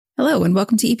Hello, and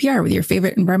welcome to EPR with your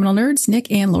favorite environmental nerds,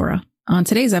 Nick and Laura. On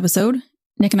today's episode,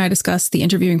 Nick and I discuss the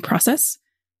interviewing process.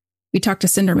 We talk to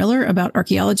Cinder Miller about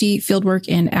archaeology, fieldwork,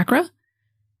 and ACRA.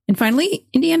 And finally,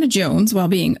 Indiana Jones, while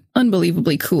being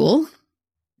unbelievably cool,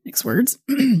 Nick's words,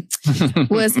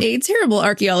 was a terrible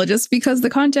archaeologist because the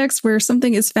context where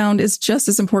something is found is just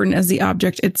as important as the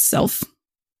object itself.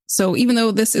 So even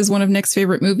though this is one of Nick's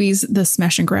favorite movies, the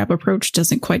smash and grab approach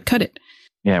doesn't quite cut it.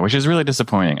 Yeah, which is really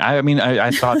disappointing.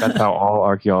 I thought that's how all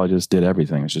archaeologists did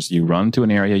everything. It's just you run to an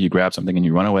area, you grab something, and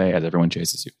you run away as everyone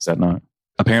chases you. Is that not?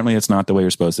 Apparently, it's not the way you're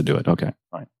supposed to do it. Okay,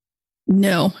 fine.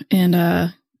 No,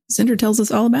 and Cinder tells us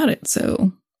all about it.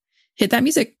 So hit that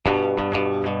music.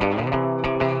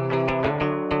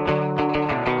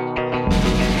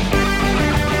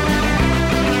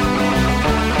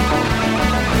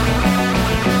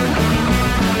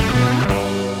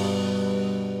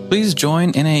 Please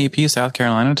join NAEP South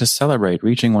Carolina to celebrate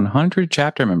reaching 100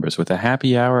 chapter members with a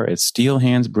happy hour at Steel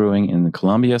Hands Brewing in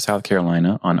Columbia, South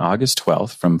Carolina on August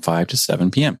 12th from 5 to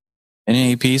 7 p.m.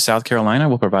 NAEP South Carolina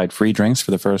will provide free drinks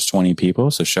for the first 20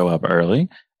 people, so show up early,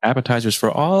 appetizers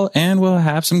for all, and we'll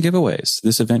have some giveaways.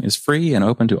 This event is free and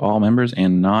open to all members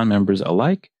and non-members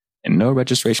alike, and no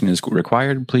registration is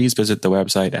required. Please visit the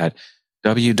website at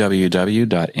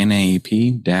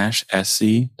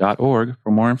www.naep-sc.org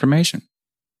for more information.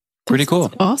 Pretty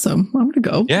cool. Awesome. I'm going to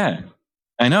go. Yeah,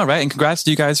 I know, right? And congrats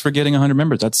to you guys for getting 100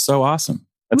 members. That's so awesome.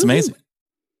 That's amazing.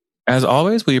 As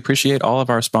always, we appreciate all of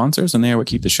our sponsors, and they are what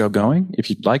keep the show going. If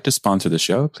you'd like to sponsor the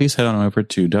show, please head on over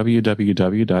to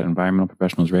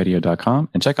www.environmentalprofessionalsradio.com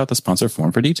and check out the sponsor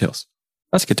form for details.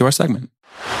 Let's get to our segment.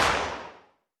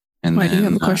 And I do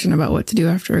have a question about what to do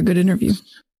after a good interview.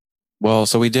 Well,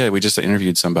 so we did. We just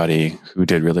interviewed somebody who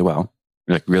did really well,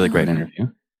 like really great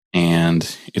interview.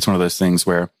 And it's one of those things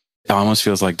where it almost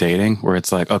feels like dating, where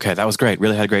it's like, okay, that was great.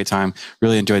 Really had a great time.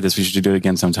 Really enjoyed this. We should do it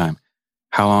again sometime.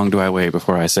 How long do I wait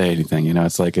before I say anything? You know,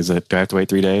 it's like, do I have to wait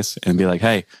 3 days and be like,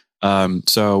 hey,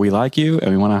 so we like you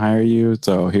and we want to hire you.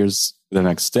 So here's the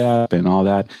next step and all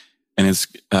that. And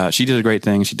she did a great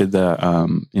thing. She did the,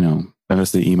 sent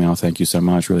us the email. Thank you so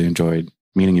much. Really enjoyed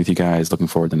meeting with you guys. Looking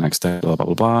forward to the next step, blah, blah,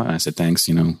 blah, blah. And I said, thanks.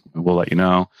 We'll let you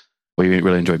know. We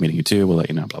really enjoyed meeting you too. We'll let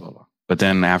you know, blah, blah, blah. But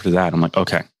then after that, I'm like,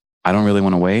 okay, I don't really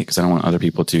want to wait because I don't want other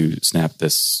people to snap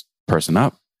this person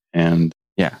up. And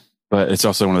yeah, but it's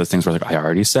also one of those things where like, I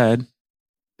already said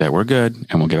that we're good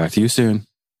and we'll get back to you soon.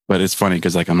 But it's funny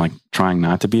because like, I'm like trying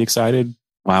not to be excited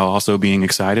while also being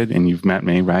excited. And you've met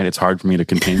me, right? It's hard for me to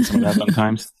contain some of that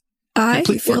sometimes. I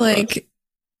feel like,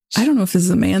 I don't know if this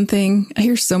is a man thing. I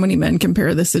hear so many men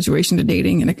compare this situation to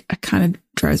dating and it kind of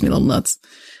drives me a little nuts.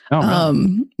 Oh,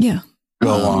 really? Yeah.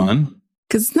 Go on.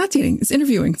 Because it's not dating, it's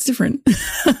interviewing. It's different.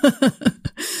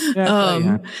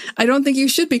 I don't think you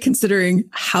should be considering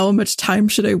how much time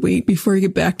should I wait before you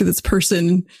get back to this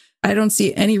person. I don't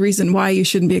see any reason why you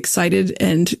shouldn't be excited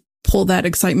and pull that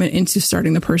excitement into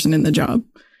starting the person in the job.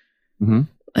 Mm-hmm.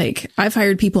 Like I've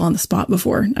hired people on the spot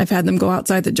before. I've had them go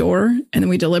outside the door and then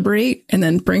we deliberate and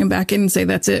then bring them back in and say,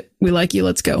 that's it. We like you.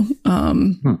 Let's go.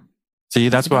 See,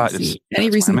 that's why any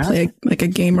reason to play like a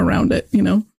game around it,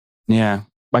 Yeah.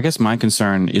 I guess my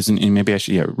concern isn't, and maybe I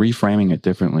should, reframing it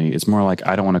differently. It's more like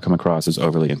I don't want to come across as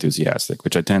overly enthusiastic,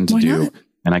 which I tend to do. Not?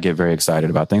 And I get very excited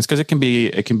about things because it can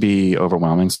be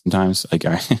overwhelming sometimes. Like,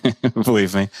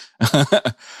 believe me.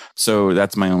 So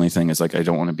that's my only thing is like, I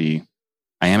am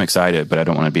excited, but I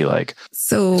don't want to be like.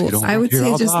 So I would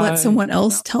say just let someone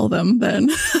else tell them then.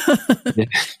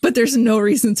 But there's no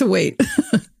reason to wait.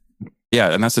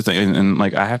 Yeah. And that's the thing. And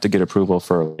like, I have to get approval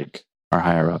for like our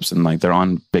higher ups and like they're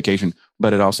on vacation,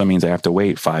 but it also means I have to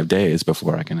wait 5 days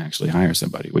before I can actually hire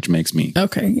somebody, which makes me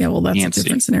okay. Yeah, well, that's antsy. A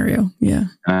different scenario. Yeah,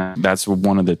 that's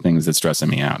one of the things that's stressing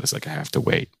me out. Is like I have to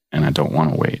wait, and I don't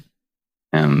want to wait,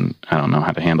 and I don't know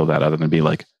how to handle that other than be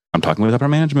like, I'm talking with upper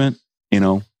management.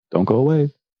 Don't go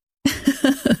away. I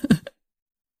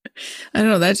don't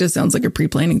know. That just sounds like a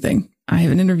pre-planning thing. I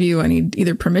have an interview. I need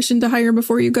either permission to hire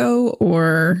before you go,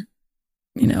 or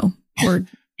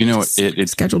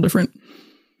it's scheduled different.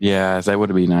 Yeah, that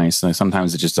would be nice.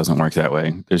 Sometimes it just doesn't work that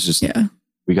way. There's just,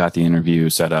 we got the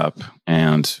interview set up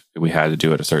and we had to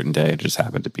do it a certain day. It just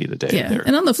happened to be the day. Yeah.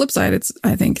 And on the flip side,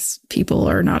 I think people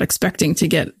are not expecting to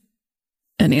get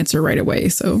an answer right away.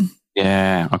 So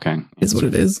yeah. Okay. Is what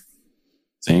it is.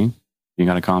 See, you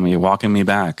got to call me. You're walking me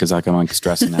back because I'm like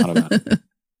stressing out about it.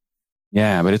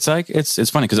 Yeah, but it's like it's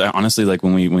funny because I honestly like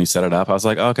when we set it up, I was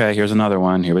like, okay, here's another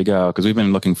one. Here we go. Because we've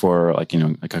been looking for like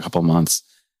a couple of months,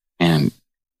 and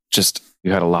just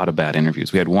we had a lot of bad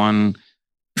interviews. We had one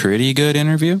pretty good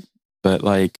interview, but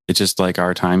like it's just like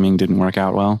our timing didn't work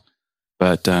out well.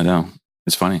 But no,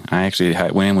 It's funny. I actually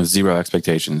went in with zero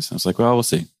expectations. I was like, well, we'll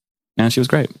see. And she was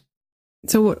great.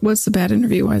 So what's the bad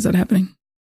interview? Why is that happening?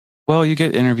 Well, you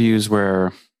get interviews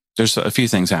where there's a few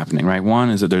things happening, right? One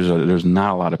is that there's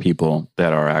not a lot of people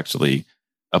that are actually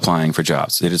applying for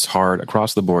jobs. It is hard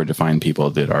across the board to find people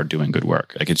that are doing good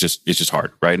work. Like it's just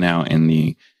hard right now in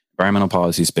the environmental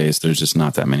policy space. There's just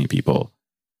not that many people.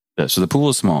 So the pool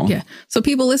is small. Yeah. So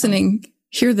people listening,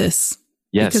 hear this.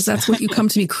 Yes. Because that's what you come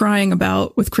to me crying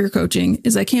about with career coaching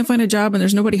is I can't find a job and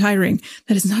there's nobody hiring.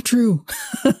 That is not true.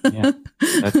 Yeah,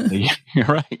 you're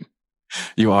right.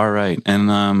 You are right.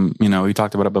 And, we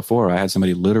talked about it before. I had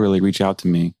somebody literally reach out to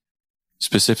me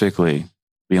specifically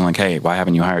being like, hey, why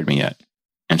haven't you hired me yet?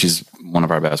 And she's one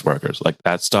of our best workers. Like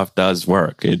that stuff does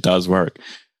work. It does work.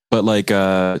 But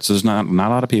so there's not a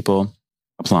lot of people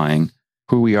applying.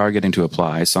 Who we are getting to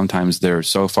apply, sometimes they're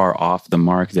so far off the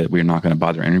mark that we're not going to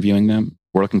bother interviewing them.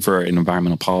 We're looking for an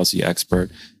environmental policy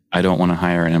expert. I don't want to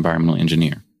hire an environmental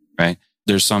engineer, right?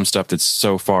 There's some stuff that's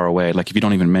so far away. Like if you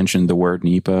don't even mention the word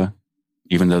NEPA,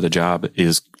 even though the job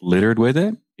is littered with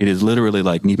it, it is literally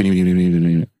like NEPA,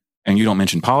 and you don't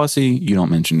mention policy, you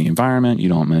don't mention the environment, you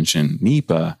don't mention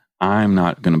NEPA, I'm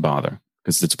not going to bother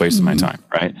because it's wasting my time,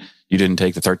 right? You didn't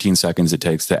take the 13 seconds it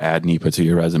takes to add NEPA to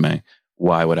your resume.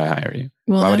 Why would I hire you?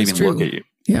 Well, why would I even look at you?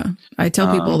 Yeah. I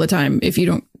tell people all the time, if you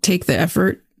don't take the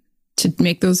effort to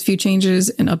make those few changes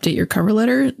and update your cover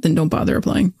letter, then don't bother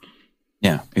applying.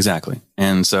 Yeah, exactly.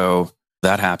 And so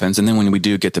that happens. And then when we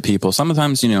do get the people,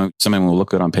 sometimes, somebody will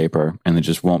look good on paper and it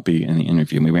just won't be in the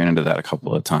interview. And we ran into that a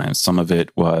couple of times. Some of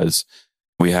it was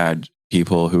we had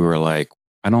people who were like,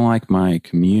 I don't like my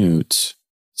commute.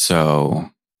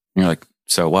 So you're like,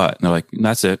 so what? And they're like,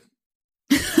 that's it.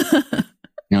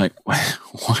 You're like,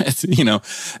 what?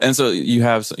 And so you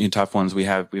have tough ones. We've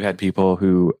had people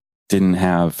who didn't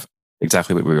have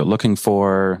exactly what we were looking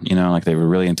for, like they were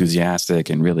really enthusiastic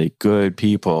and really good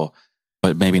people,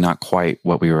 but maybe not quite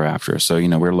what we were after. So,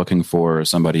 we're looking for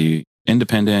somebody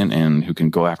independent and who can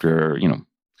go after,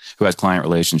 who has client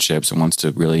relationships and wants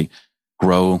to really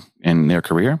grow in their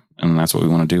career. And that's what we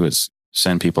want to do is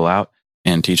send people out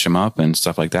and teach them up and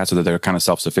stuff like that so that they're kind of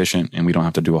self-sufficient and we don't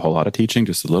have to do a whole lot of teaching,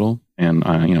 just a little. And,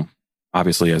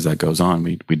 obviously as that goes on,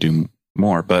 we do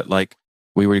more, but like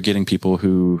we were getting people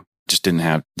who just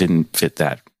didn't fit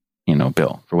that,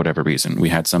 bill for whatever reason. We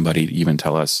had somebody even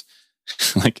tell us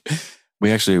like,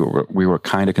 we were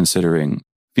kind of considering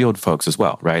field folks as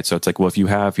well, right? So it's like, well, if you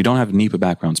don't have a NEPA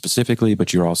background specifically,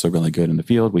 but you're also really good in the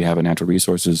field, we have a natural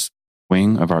resources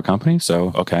wing of our company.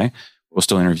 So, okay, we'll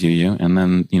still interview you. And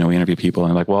then, we interview people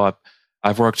and like, well,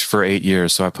 I've worked for 8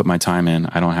 years, so I put my time in.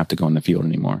 I don't have to go in the field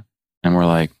anymore. And we're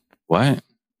like, what?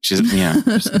 She's, yeah.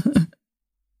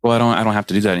 Well, I don't have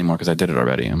to do that anymore because I did it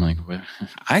already. I'm like, well,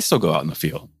 I still go out in the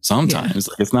field sometimes.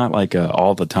 Yeah. It's not like a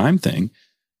all the time thing,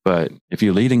 but if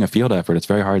you're leading a field effort, it's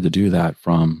very hard to do that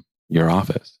from your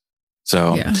office.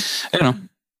 So,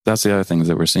 that's the other things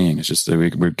that we're seeing. It's just that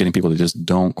we're getting people that just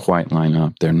don't quite line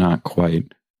up. They're not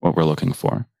quite what we're looking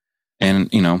for. And,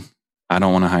 I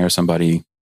don't want to hire somebody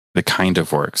that kind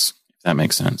of works, if that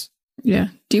makes sense. Yeah.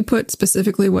 Do you put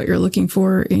specifically what you're looking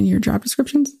for in your job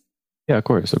descriptions? Yeah, of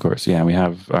course. Yeah, we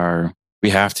have a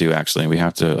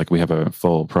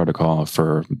full protocol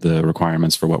for the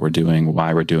requirements for what we're doing,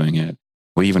 why we're doing it.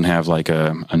 We even have like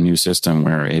a new system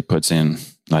where it puts in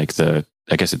like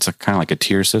I guess it's kind of like a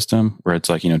tier system where it's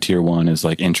like, tier 1 is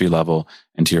like entry level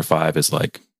and tier 5 is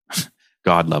like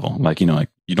God level. Like, like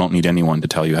you don't need anyone to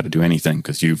tell you how to do anything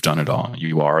because you've done it all.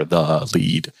 You are the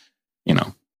lead,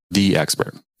 the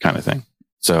expert kind of thing.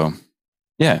 So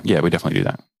yeah, we definitely do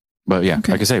that. But yeah,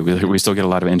 okay. Like I say, we still get a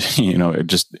lot of,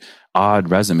 just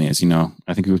odd resumes,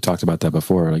 I think we've talked about that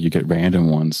before. Like you get random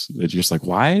ones that you're just like,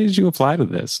 why did you apply to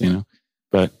this?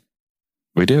 But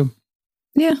we do.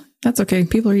 Yeah, that's okay.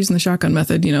 People are using the shotgun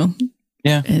method,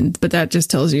 Yeah. But that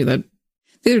just tells you that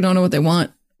they either don't know what they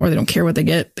want or they don't care what they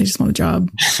get. They just want a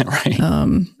job. Right.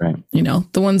 Right.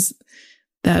 The ones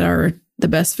that are the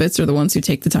best fits are the ones who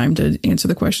take the time to answer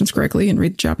the questions correctly and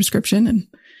read the job description and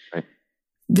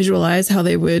visualize how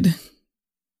they would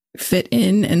fit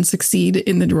in and succeed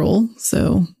in the role.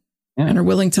 So, and are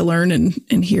willing to learn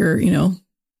and hear,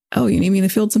 oh, you need me in the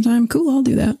field sometime? Cool, I'll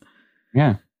do that.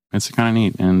 Yeah, it's kind of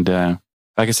neat. And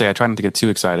like I say, I try not to get too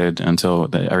excited until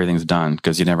everything's done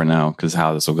because you never know because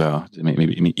how this will go.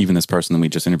 Maybe even this person that we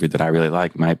just interviewed that I really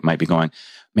like might be going,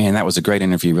 man, that was a great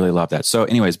interview. Really love that. So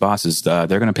anyways, bosses, they're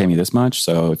going to pay me this much.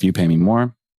 So if you pay me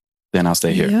more, then I'll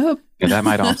stay here. Yep. Yeah, that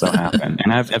might also happen.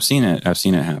 And I've seen it. I've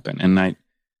seen it happen. And I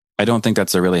don't think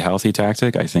that's a really healthy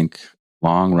tactic. I think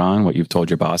long run, what you've told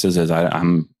your bosses is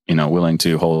I'm willing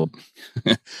to hold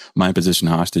my position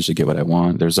hostage to get what I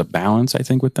want. There's a balance, I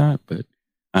think, with that, but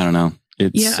I don't know.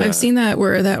 I've seen that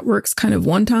where that works kind of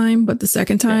one time, but the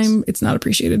second time it's not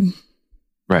appreciated.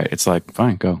 Right. It's like,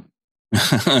 fine, go.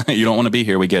 You don't want to be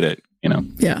here. We get it.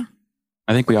 Yeah.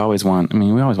 I think we always want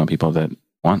people that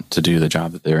want to do the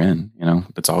job that they're in,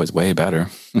 that's always way better.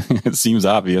 It seems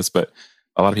obvious, but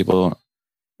a lot of people are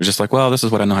just like, well, this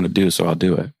is what I know how to do, so I'll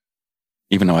do it,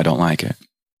 even though I don't like it.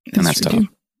 And that's tough.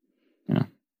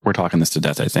 We're talking this to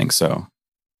death, I think. So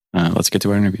let's get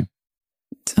to our interview.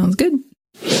 Sounds good.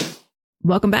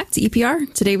 Welcome back to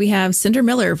EPR. Today we have Cinder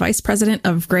Miller, Vice President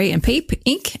of Gray and Pape,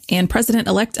 Inc., and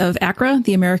President-elect of ACRA,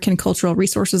 the American Cultural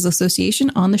Resources Association,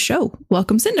 on the show.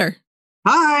 Welcome, Cinder.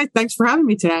 Hi, thanks for having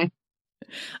me today.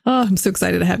 Oh, I'm so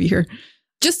excited to have you here.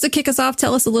 Just to kick us off,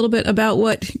 tell us a little bit about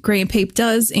what Gray and Pape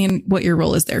does and what your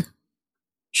role is there.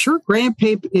 Sure. Gray and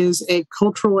Pape is a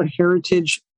cultural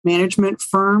heritage management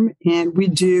firm, and we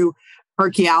do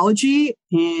archaeology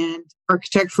and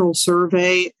architectural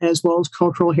survey as well as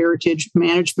cultural heritage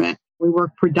management. We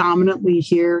work predominantly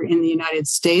here in the United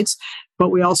States, but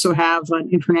we also have an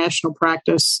international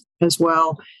practice as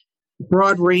well.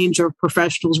 Broad range of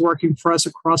professionals working for us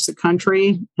across the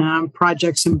country,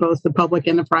 projects in both the public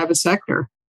and the private sector.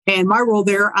 And my role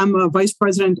there, I'm a vice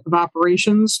president of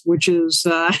operations, which is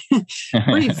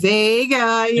pretty vague.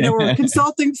 We're a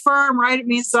consulting firm, right? It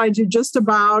means that I do just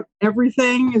about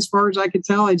everything as far as I can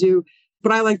tell. I do,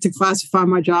 but I like to classify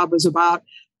my job as about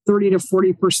 30 to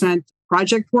 40%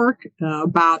 project work,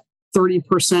 about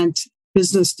 30%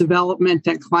 business development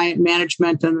and client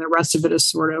management, and the rest of it is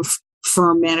sort of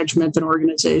firm management and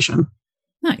organization.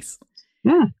 Nice.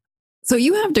 Yeah. So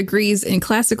you have degrees in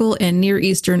classical and Near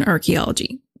Eastern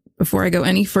archaeology. Before I go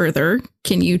any further,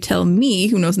 can you tell me,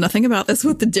 who knows nothing about this,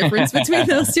 what the difference between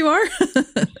those two are?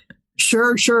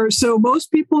 Sure. So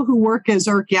most people who work as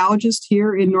archaeologists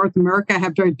here in North America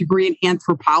have a degree in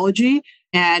anthropology.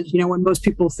 And, when most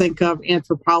people think of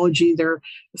anthropology, they're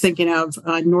thinking of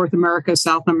North America,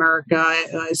 South America,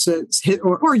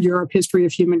 or Europe, history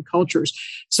of human cultures.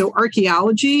 So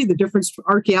archaeology, the difference,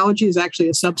 archaeology is actually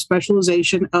a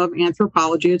subspecialization of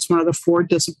anthropology. It's one of the four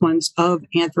disciplines of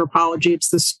anthropology.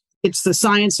 It's the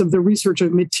science of the research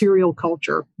of material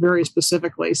culture, very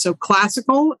specifically. So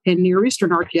classical and Near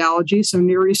Eastern archaeology. So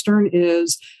Near Eastern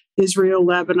is Israel,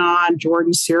 Lebanon,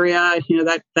 Jordan, Syria,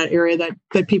 that area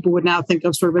that people would now think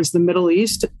of sort of as the Middle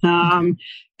East, and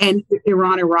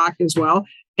Iran, Iraq as well.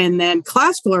 And then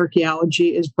classical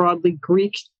archaeology is broadly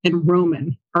Greek and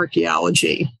Roman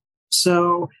archaeology.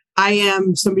 So I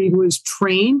am somebody who is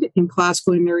trained in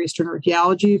classical and Near Eastern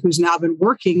archaeology, who's now been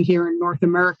working here in North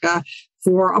America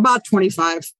for about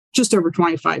just over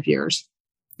 25 years.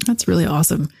 That's really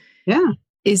awesome. Yeah.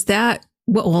 Is that,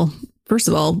 well, first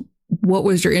of all, what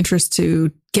was your interest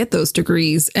to get those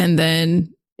degrees? And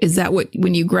then is that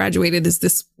when you graduated, is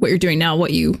this what you're doing now,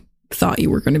 what you thought you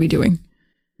were going to be doing?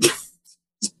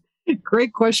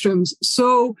 Great questions.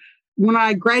 So when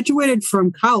I graduated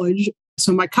from college,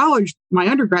 my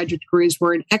undergraduate degrees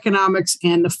were in economics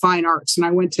and the fine arts, and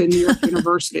I went to New York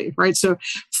University, right? So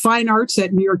fine arts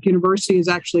at New York University is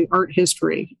actually art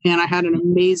history. And I had an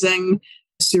amazing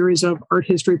series of art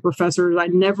history professors.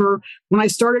 When I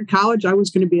started college, I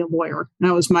was going to be a lawyer.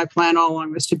 That was my plan all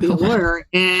along, was to be a lawyer.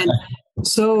 And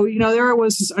so, there I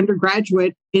was, this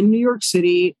undergraduate in New York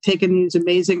City, taking these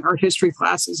amazing art history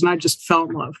classes. And I just fell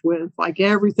in love with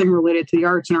everything related to the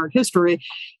arts and art history.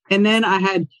 And then I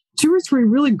had 2 or 3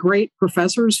 really great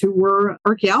professors who were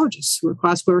archaeologists, who were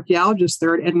classical archaeologists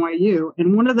there at NYU.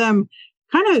 And one of them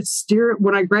kind of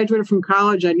when I graduated from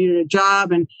college, I needed a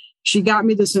job, and she got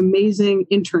me this amazing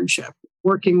internship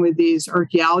working with these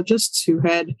archaeologists who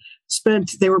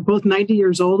they were both 90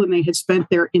 years old, and they had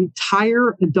spent their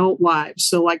entire adult lives,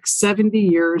 so 70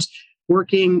 years,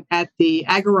 working at the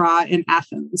Agora in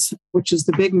Athens, which is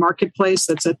the big marketplace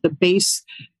that's at the base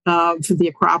of the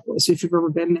Acropolis, if you've ever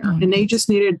been there. And they just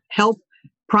needed help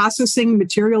processing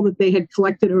material that they had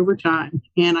collected over time.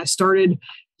 And I started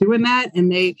doing that,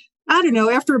 and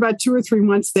after about 2 or 3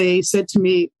 months, they said to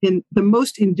me in the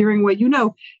most endearing way,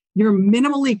 you're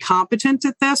minimally competent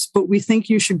at this, but we think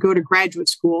you should go to graduate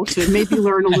school to maybe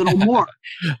learn a little more.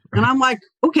 And I'm like,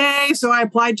 okay. So I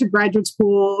applied to graduate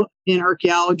school in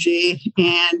archaeology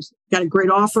and got a great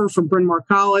offer from Bryn Mawr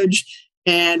College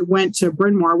and went to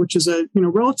Bryn Mawr, which is a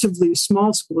relatively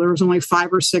small school. There was only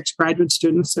 5 or 6 graduate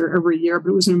students there every year, but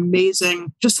it was an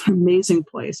amazing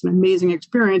place, an amazing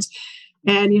experience.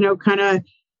 And, kind of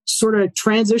sort of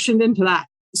transitioned into that.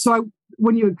 So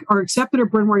when you are accepted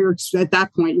at Bryn Mawr, at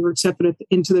that point, you were accepted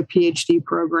into the PhD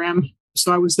program.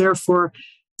 So I was there for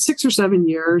 6 or 7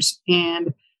 years.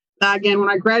 And Again, when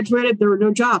I graduated, there were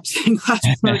no jobs in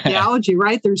classical archaeology,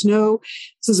 right? This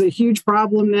is a huge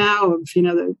problem now of,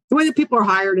 the way that people are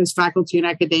hired as faculty in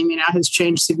academia now has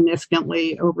changed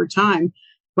significantly over time.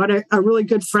 But a really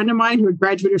good friend of mine who had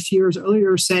graduated a few years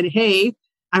earlier said, hey,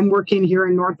 I'm working here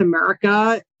in North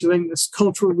America doing this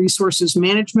cultural resources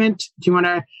management. Do you want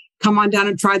to come on down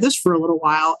and try this for a little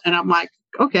while? And I'm like,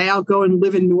 okay, I'll go and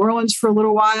live in New Orleans for a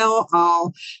little while.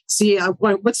 I'll see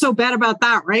what's so bad about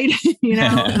that, right?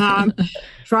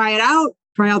 Try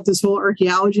out this whole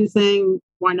archaeology thing.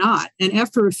 Why not? And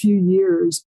after a few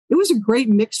years, it was a great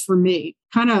mix for me.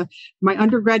 Kind of my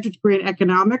undergraduate degree in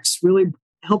economics really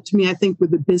helped me, I think,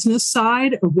 with the business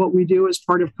side of what we do as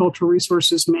part of cultural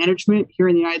resources management here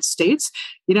in the United States.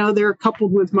 They're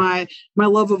coupled with my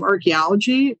love of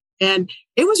archaeology, and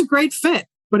it was a great fit.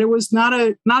 But it was not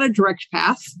a direct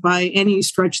path by any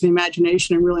stretch of the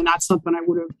imagination, and really not something I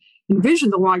would have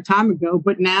envisioned a long time ago.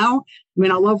 But now, I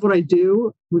love what I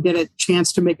do. We get a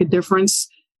chance to make a difference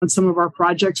on some of our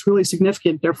projects, really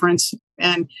significant difference.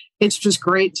 And it's just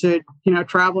great to,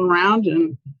 travel around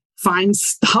and find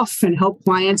stuff and help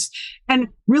clients. And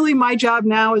really my job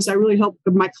now is I really help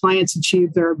my clients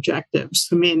achieve their objectives.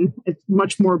 It's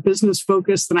much more business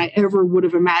focused than I ever would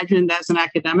have imagined as an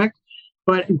academic.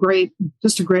 But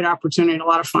just a great opportunity and a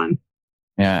lot of fun.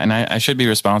 Yeah. And I should be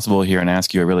responsible here and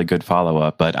ask you a really good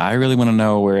follow-up, but I really want to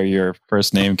know where your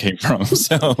first name came from.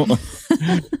 So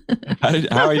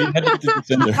how are you headed to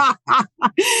Cinder?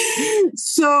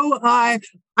 So I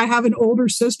have an older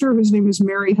sister whose name is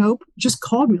Mary Hope. Just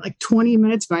called me like 20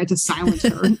 minutes ago. I had to silence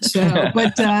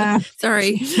her.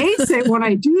 Sorry. Hates it when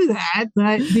I do that.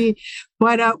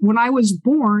 But when I was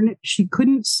born, she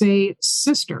couldn't say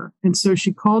sister. And so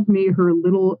she called me her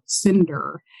little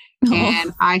Cinder. Oh.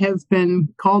 And I have been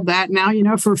called that now,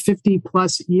 for 50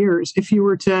 plus years. If you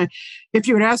had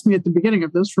asked me at the beginning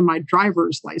of this for my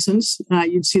driver's license,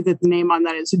 you'd see that the name on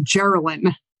that is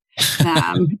Geraldine.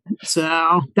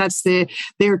 So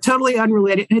they're totally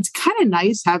unrelated. And it's kind of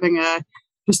nice having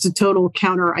just a total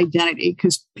counter identity,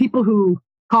 because people who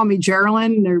call me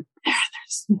Geraldine, they're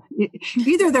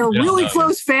really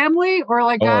close family or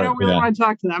I don't really want to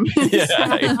talk to them.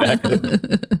 Yeah,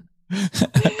 exactly.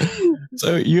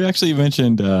 So you actually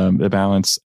mentioned the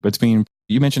balance between,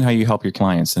 you mentioned how you help your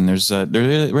clients, and there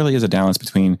really is a balance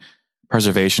between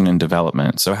preservation and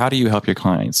development. So how do you help your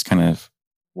clients kind of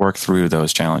work through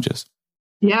those challenges?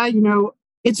 Yeah,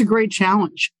 it's a great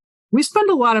challenge. We spend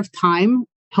a lot of time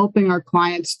helping our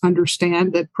clients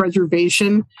understand that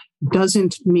preservation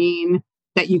doesn't mean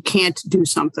that you can't do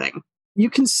something. You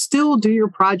can still do your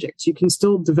projects. You can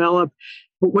still develop.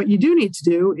 But what you do need to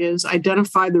do is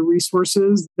identify the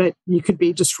resources that you could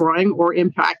be destroying or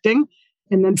impacting,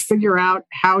 and then figure out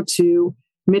how to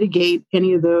mitigate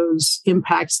any of those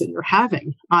impacts that you're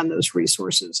having on those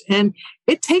resources. And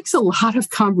it takes a lot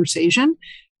of conversation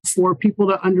for people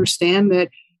to understand that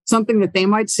something that they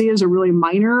might see as a really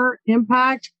minor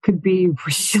impact could be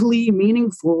really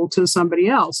meaningful to somebody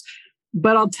else.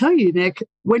 But I'll tell you, Nick,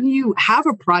 when you have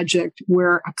a project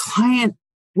where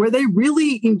they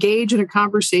really engage in a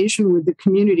conversation with the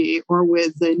community or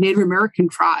with the Native American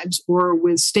tribes or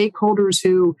with stakeholders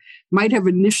who might have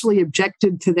initially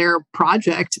objected to their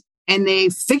project, and they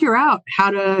figure out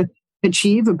how to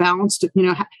achieve a balanced,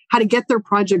 how to get their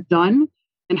project done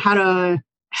and how to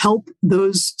help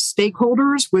those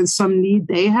stakeholders with some need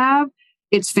they have,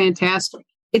 it's fantastic.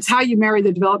 It's how you marry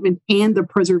the development and the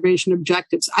preservation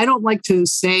objectives. I don't like to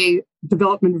say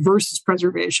development versus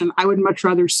preservation. I would much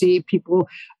rather see people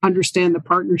understand the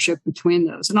partnership between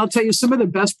those. And I'll tell you, some of the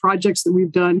best projects that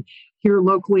we've done here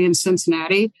locally in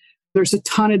Cincinnati, there's a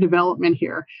ton of development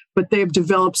here, but they've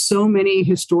developed so many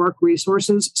historic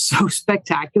resources so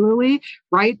spectacularly,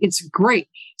 right? It's great.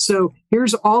 So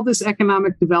here's all this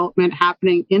economic development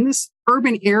happening in this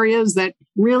urban areas that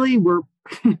really were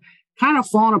kind of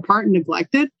fallen apart and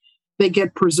neglected. They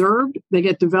get preserved, they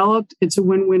get developed. It's a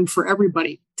win-win for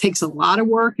everybody. It takes a lot of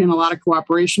work and a lot of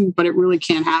cooperation, but it really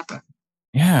can happen.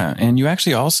 Yeah. And you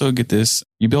actually also get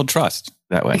you build trust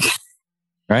that way,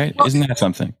 right? Well, isn't that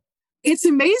something? It's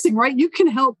amazing, right? You can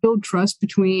help build trust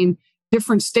between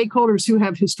different stakeholders who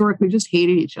have historically just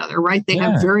hated each other, right? They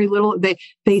have very little,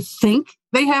 they think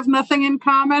they have nothing in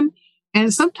common.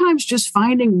 And sometimes just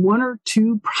finding one or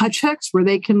two projects where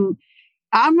they can,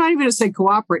 I'm not even going to say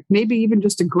cooperate, maybe even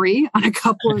just agree on a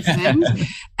couple of things.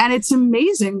 And it's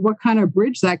amazing what kind of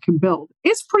bridge that can build.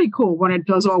 It's pretty cool when it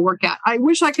does all work out. I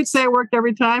wish I could say it worked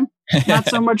every time. Not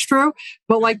so much true.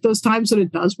 But like those times that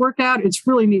it does work out, it's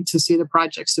really neat to see the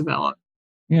projects develop.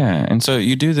 Yeah. And so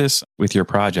you do this with your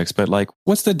projects, but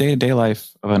what's the day-to-day life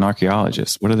of an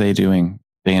archaeologist? What are they doing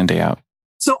day in, day out?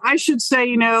 So I should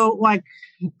say, like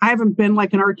I haven't been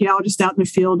like an archaeologist out in the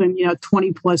field in,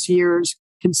 20 plus years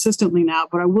consistently now,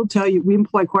 but I will tell you, we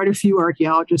employ quite a few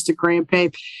archaeologists at Graham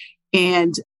Pape.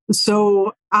 And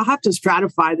so I'll have to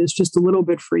stratify this just a little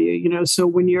bit for you, so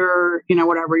when you're,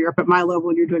 whatever, you're up at my level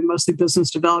and you're doing mostly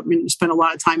business development, you spend a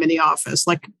lot of time in the office.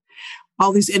 Like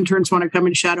all these interns want to come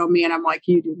and shadow me. And I'm like,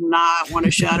 you do not want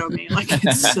to shadow me. Like,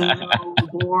 it's so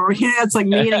boring. It's like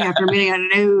meeting after meeting. I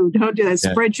know, don't do that.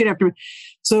 Spreadsheet after.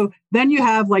 So then you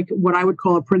have like what I would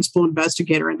call a principal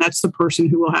investigator. And that's the person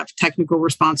who will have technical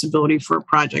responsibility for a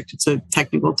project. It's a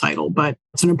technical title, but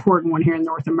it's an important one here in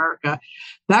North America.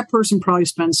 That person probably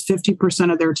spends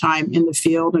 50% of their time in the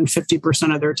field and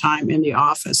 50% of their time in the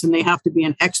office. And they have to be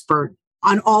an expert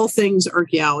on all things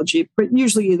archaeology, but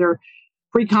usually either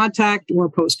pre-contact or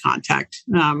post-contact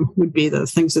would be the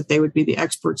things that they would be the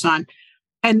experts on.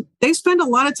 And they spend a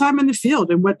lot of time in the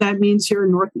field. And what that means here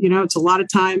in North, it's a lot of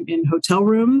time in hotel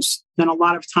rooms, then a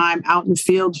lot of time out in the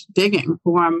field digging.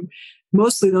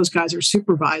 Mostly those guys are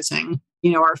supervising,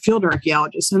 our field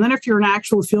archaeologists. And then if you're an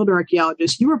actual field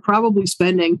archaeologist, you are probably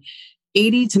spending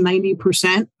 80 to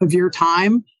 90% of your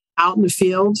time out in the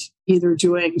field, either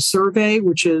doing survey,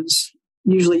 which is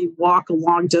usually you walk a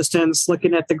long distance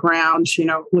looking at the ground,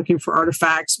 looking for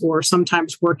artifacts, or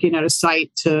sometimes working at a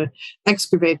site to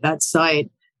excavate that site.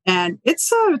 And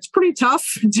it's pretty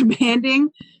tough,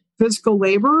 demanding physical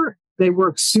labor. They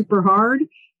work super hard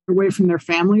away from their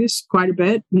families quite a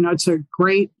bit. It's a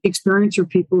great experience for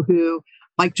people who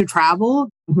like to travel,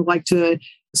 who like to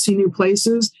see new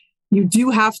places. You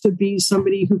do have to be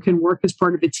somebody who can work as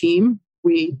part of a team.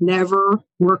 We never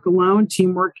work alone.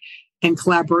 Teamwork and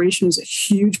collaboration is a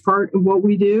huge part of what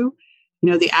we do.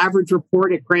 The average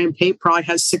report at Graham Pape probably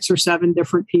has 6 or 7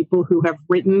 different people who have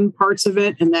written parts of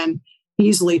it, and then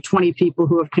easily 20 people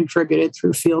who have contributed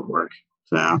through field work.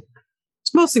 So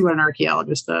it's mostly what an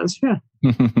archaeologist does. Yeah.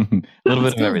 A little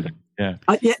bit of everything. Yeah.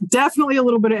 Yeah, definitely a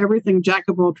little bit of everything. Jack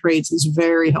of all trades is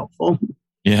very helpful.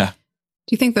 Yeah.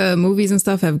 Do you think the movies and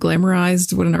stuff have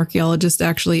glamorized what an archaeologist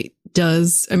actually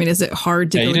does? I mean, is it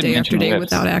hard to go day after day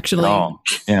without actually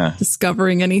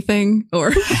discovering anything?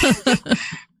 Or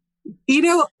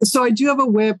so I do have a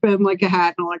whip and like a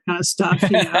hat and all that kind of stuff.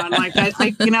 And like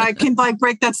I can like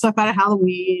break that stuff out of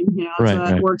Halloween.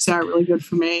 It works out really good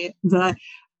for me. But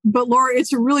Laura,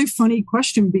 it's a really funny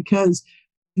question because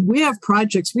we have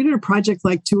projects. We did a project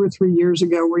like 2 or 3 years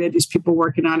ago where we had these people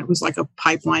working on it. It was like a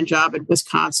pipeline job in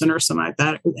Wisconsin or something like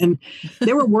that. And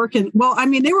they were working,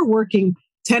 they were working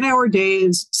 10-hour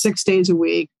days, 6 days a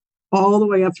week, all the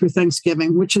way up through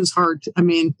Thanksgiving, which is hard.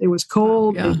 It was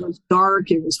cold, It was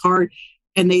dark, it was hard.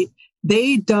 And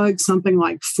they dug something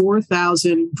like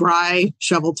 4,000 dry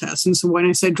shovel tests. And so when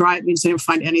I say dry, it means they didn't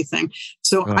find anything.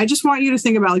 So I just want you to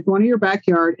think about like going to your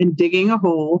backyard and digging a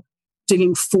hole,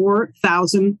 digging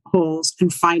 4,000 holes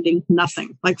and finding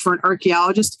nothing. Like for an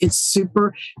archaeologist, it's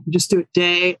super, you just do it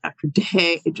day after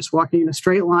day, just walking in a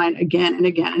straight line again and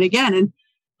again and again. And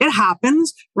it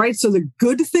happens, right? So the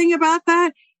good thing about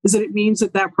that is that it means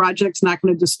that project's not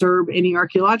going to disturb any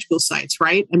archaeological sites,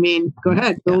 right? I mean, go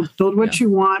ahead, build what you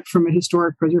want from a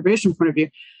historic preservation point of view.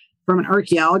 From an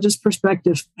archaeologist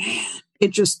perspective, man,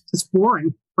 it's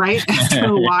boring, right? After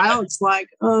a while, it's like,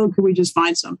 oh, could we just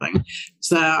find something?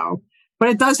 So, but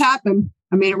it does happen.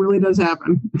 I mean, it really does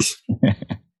happen.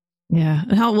 Yeah.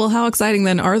 And how exciting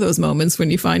then are those moments when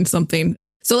you find something?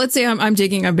 So let's say I'm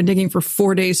digging, I've been digging for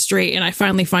 4 days straight and I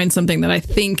finally find something that I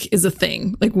think is a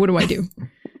thing. Like, what do I do?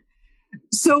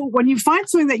 So when you find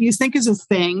something that you think is a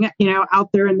thing,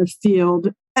 out there in the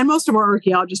field, and most of our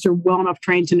archaeologists are well enough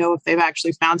trained to know if they've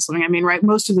actually found something. I mean, right,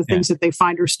 most of the things that they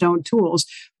find are stone tools,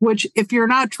 which if you're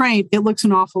not trained, it looks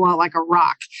an awful lot like a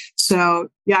rock. So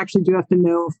you actually do have to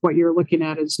know if what you're looking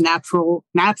at is natural,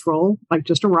 like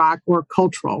just a rock, or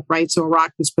cultural, right? So a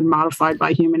rock that's been modified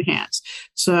by human hands.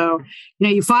 So,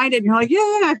 you find it and you're like,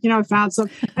 I found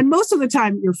something. And most of the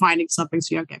time you're finding something,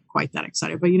 so you don't get quite that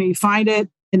excited. But, you find it,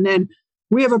 and then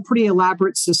we have a pretty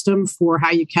elaborate system for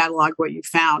how you catalog what you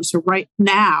found. So right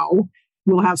now,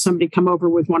 we'll have somebody come over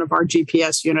with one of our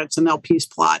GPS units and they'll piece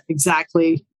plot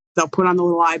exactly. They'll put on the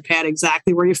little iPad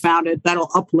exactly where you found it. That'll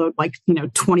upload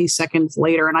 20 seconds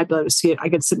later, and I'd be able to see it. I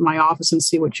could sit in my office and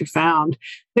see what you found.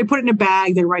 They put it in a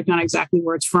bag. They write down exactly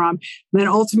where it's from. And then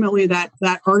ultimately that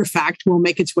artifact will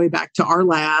make its way back to our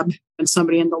lab, and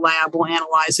somebody in the lab will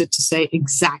analyze it to say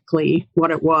exactly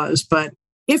what it was. But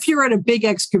if you're at a big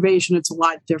excavation, it's a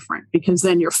lot different because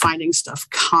then you're finding stuff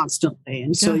constantly.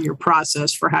 And so your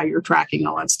process for how you're tracking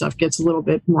all that stuff gets a little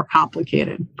bit more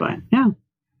complicated. But yeah.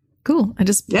 Cool. I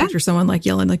just picture someone like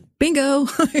yelling bingo.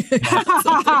 Sometimes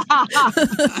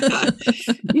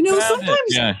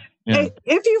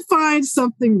if you find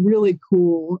something really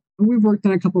cool, we've worked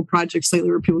on a couple of projects lately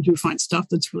where people do find stuff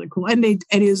that's really cool, and it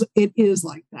is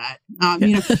like that. You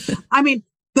know, I mean,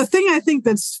 the thing I think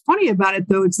that's funny about it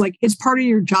though, it's like it's part of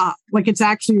your job. Like it's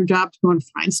actually your job to go and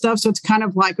find stuff. So it's kind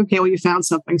of like, okay, well, you found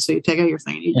something, so you take out your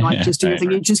thing and you like just do your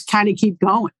thing. You just kind of keep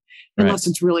going unless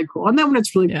it's really cool. And then when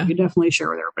it's really cool, you definitely share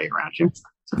with everybody around you.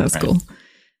 So, that's cool.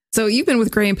 So you've been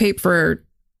with Gray and Pape for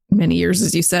many years,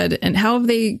 as you said, and how have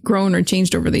they grown or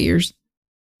changed over the years?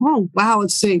 Oh, wow.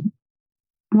 Let's see.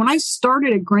 When I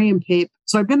started at Gray and Pape,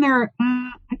 so I've been there,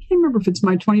 I can't remember if it's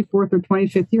my 24th or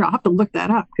 25th year. I'll have to look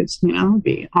that up because, you know, it'd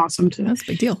be awesome that's a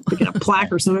big deal. to get a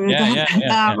plaque or something like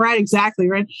that. Right, exactly.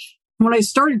 Right. When I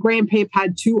started, Gray and Pape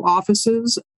had two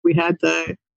offices. We had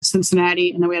the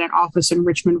Cincinnati, and then we had an office in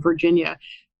Richmond, Virginia.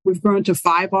 We've grown to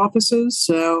 5 offices.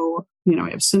 So, you know,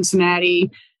 we have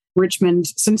Cincinnati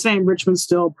and Richmond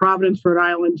still, Providence, Rhode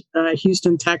Island,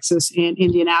 Houston, Texas, and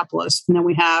Indianapolis. And then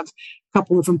we have a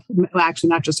couple of, actually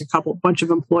not just a couple, bunch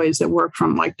of employees that work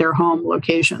from like their home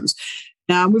locations.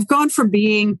 We've gone from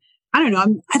being, I don't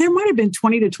know, there might have been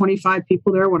 20 to 25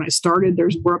 people there when I started.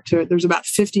 There's about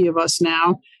 50 of us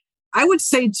now. I would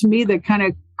say to me, the kind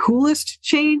of coolest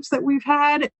change that we've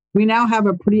had, we now have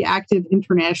a pretty active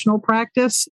international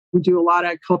practice. We do a lot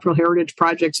of cultural heritage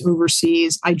projects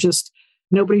overseas.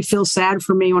 Nobody feels sad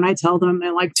for me when I tell them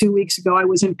that like 2 weeks ago, I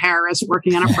was in Paris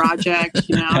working on a project,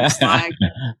 you know, it's like,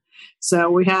 so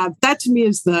we have, that to me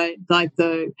is I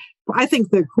think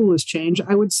the coolest change.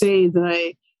 I would say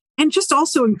and just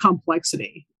also in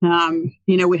complexity. You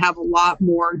know, we have a lot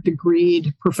more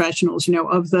degreed professionals, you know,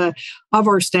 of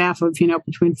our staff of, you know,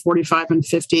 between 45 and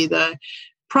 50,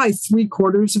 probably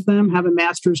 3/4 of them have a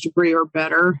master's degree or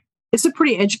better. It's a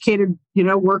pretty educated, you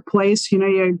know, workplace. You know,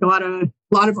 you got a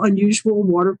lot of unusual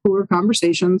water cooler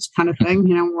conversations kind of thing.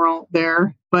 You know, we're all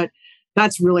there, but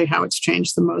that's really how it's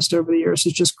changed the most over the years.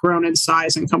 It's just grown in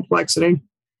size and complexity.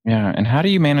 Yeah. And how do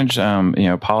you manage, you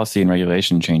know, policy and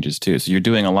regulation changes too? So you're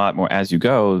doing a lot more as you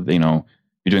go, you know,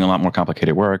 you're doing a lot more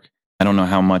complicated work. I don't know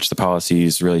how much the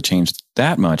policies really changed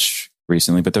that much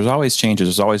recently, but there's always changes.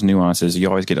 There's always nuances. You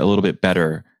always get a little bit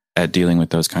better at dealing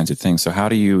with those kinds of things. So how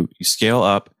do you scale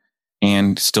up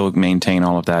and still maintain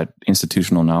all of that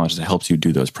institutional knowledge that helps you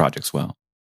do those projects well?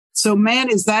 So, man,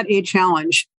 is that a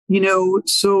challenge? You know,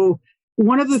 so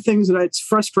one of the things that's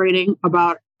frustrating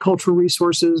about cultural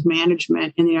resources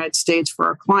management in the United States for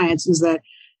our clients is that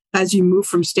as you move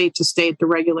from state to state, the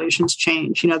regulations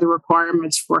change. You know, the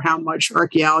requirements for how much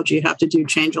archaeology you have to do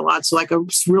change a lot. So like a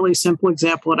really simple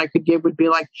example that I could give would be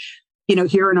like, you know,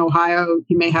 here in Ohio,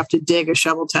 you may have to dig a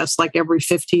shovel test like every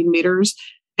 15 meters.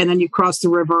 And then you cross the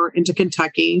river into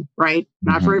Kentucky, right?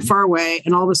 Not very far away.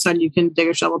 And all of a sudden you can dig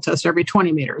a shovel test every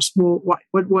 20 meters. Well,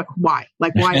 why?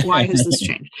 Like, why has this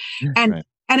changed?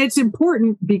 And it's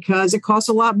important because it costs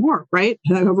a lot more, right?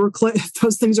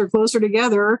 Those things are closer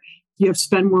together. You have to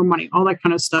spend more money, all that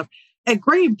kind of stuff. At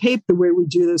Gray and Pape, the way we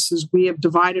do this is we have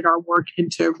divided our work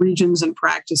into regions and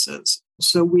practices.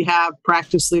 So we have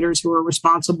practice leaders who are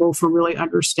responsible for really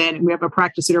understanding. We have a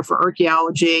practice leader for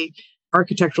archaeology,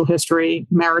 architectural history,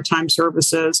 maritime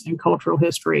services, and cultural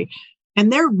history.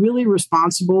 And they're really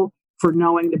responsible for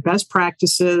knowing the best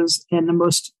practices and the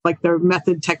most, like the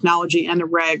method, technology, and the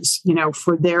regs, you know,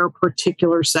 for their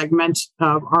particular segment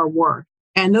of our work.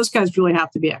 And those guys really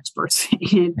have to be experts.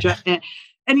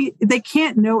 They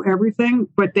can't know everything,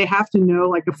 but they have to know,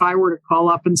 like if I were to call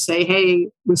up and say, hey,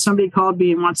 somebody called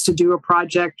me and wants to do a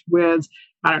project with,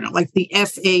 I don't know, like the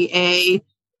FAA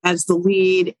as the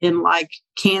lead in like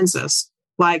Kansas,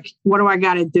 like, what do I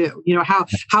got to do? You know,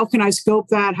 how can I scope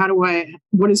that?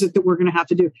 What is it that we're going to have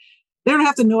to do? They don't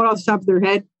have to know it off the top of their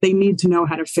head. They need to know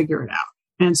how to figure it out.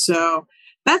 And so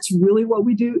that's really what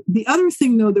we do. The other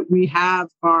thing though, that we have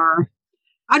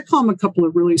I'd call them a couple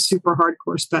of really super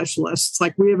hardcore specialists.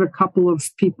 Like we have a couple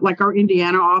of people, like our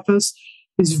Indiana office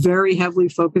is very heavily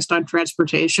focused on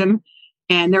transportation.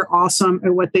 And they're awesome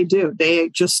at what they do. They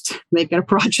get a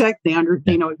project.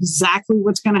 They know exactly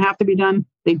what's going to have to be done.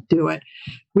 They do it.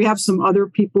 We have some other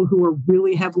people who are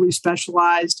really heavily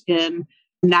specialized in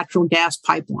natural gas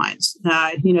pipelines.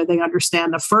 They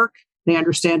understand the FERC. They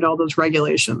understand all those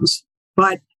regulations.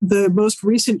 But the most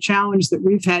recent challenge that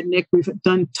we've had, Nick, we've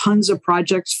done tons of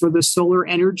projects for the solar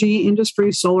energy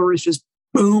industry. Solar is just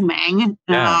booming.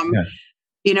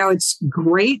 It's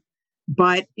great,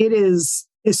 but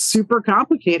it's super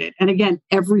complicated. And again,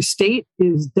 every state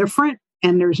is different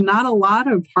and there's not a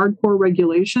lot of hardcore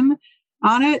regulation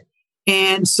on it.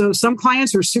 And so some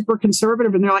clients are super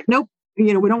conservative and they're like, nope,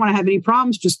 we don't want to have any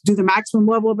problems. Just do the maximum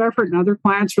level of effort. And other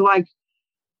clients are like,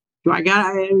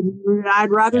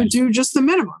 I'd rather do just the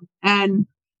minimum. And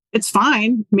it's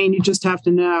fine. I mean, you just have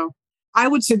to know. I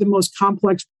would say the most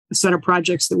complex set of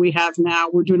projects that we have now,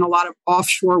 we're doing a lot of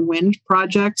offshore wind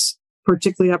projects,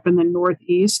 particularly up in the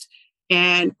Northeast.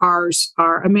 And our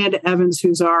Amanda Evans,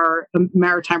 who's our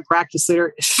maritime practice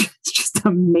leader, is just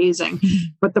amazing.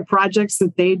 But the projects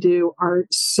that they do are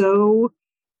so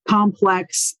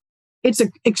complex. It's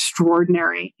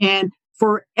extraordinary. And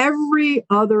for every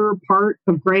other part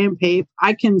of Graham Pape,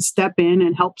 I can step in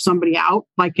and help somebody out,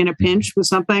 like in a pinch with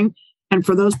something. And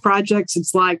for those projects,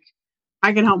 it's like,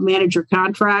 I can help manage your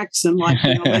contracts and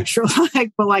make sure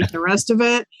but the rest of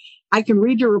it, I can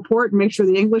read your report and make sure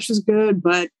the English is good.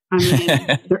 But I mean,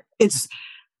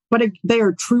 they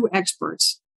are true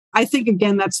experts. I think,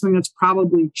 again, that's something that's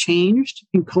probably changed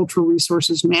in cultural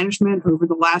resources management over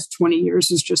the last 20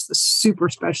 years is just the super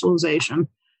specialization.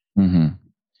 Mm-hmm.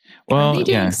 Well,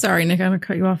 sorry, Nick, I'm going to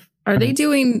cut you off. Are they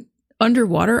doing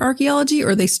underwater archaeology or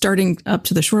are they starting up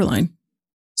to the shoreline?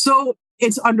 So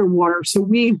it's underwater. So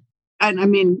this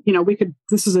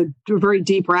is a very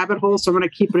deep rabbit hole, so I'm going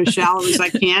to keep it as shallow as I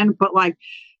can. But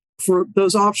for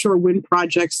those offshore wind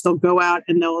projects, they'll go out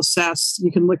and they'll assess.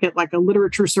 You can look at a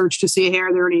literature search to see, hey,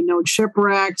 are there any known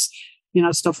shipwrecks,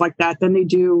 stuff like that. Then they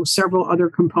do several other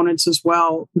components as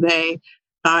well. They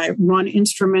run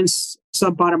instruments,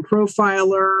 sub-bottom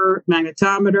profiler,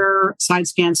 magnetometer, side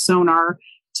scan sonar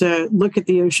to look at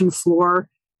the ocean floor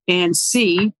and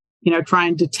see, try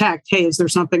and detect, hey, is there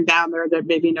something down there that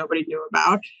maybe nobody knew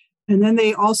about? And then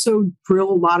they also drill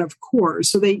a lot of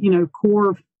cores. So they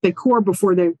core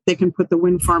before they can put the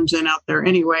wind farms in out there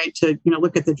anyway to,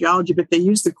 look at the geology, but they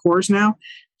use the cores now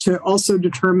to also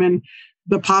determine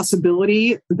the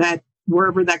possibility that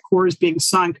wherever that core is being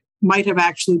sunk might have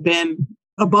actually been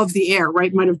above the air,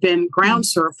 right? Might have been ground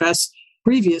surface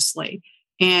previously.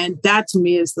 And that to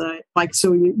me is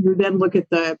so you then look at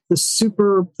the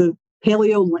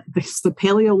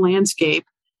paleo landscape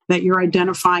that you're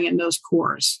identifying in those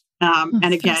cores.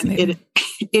 And again,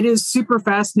 it is super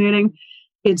fascinating.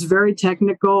 It's very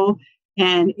technical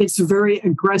and it's a very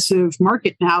aggressive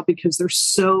market now because there's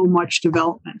so much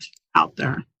development out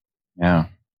there. Yeah.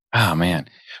 Oh, man.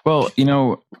 Well,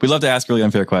 we love to ask really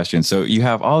unfair questions. So you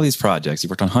have all these projects. You've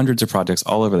worked on hundreds of projects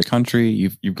all over the country.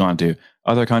 You've gone to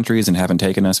other countries and haven't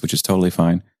taken us, which is totally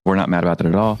fine. We're not mad about that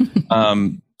at all.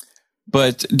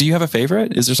 But do you have a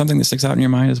favorite? Is there something that sticks out in your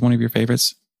mind as one of your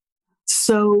favorites?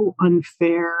 So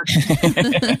unfair.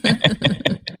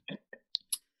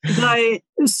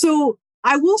 So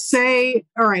I will say,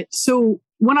 all right. So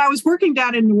when I was working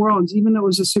down in New Orleans, even though it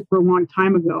was a super long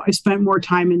time ago, I spent more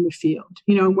time in the field.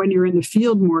 And when you're in the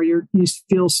field more, you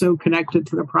feel so connected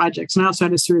to the projects. And I also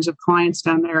had a series of clients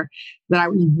down there that I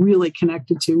was really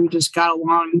connected to. We just got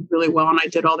along really well, and I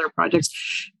did all their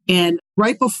projects. And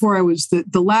right before I was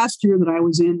the last year that I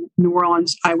was in New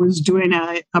Orleans, I was doing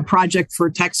a project for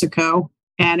Texaco.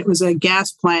 And it was a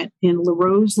gas plant in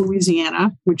Larose,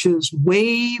 Louisiana, which is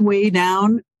way, way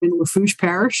down in Lafourche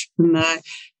Parish in the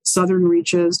southern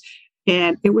reaches.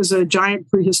 And it was a giant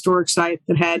prehistoric site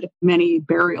that had many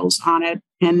burials on it.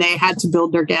 And they had to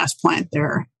build their gas plant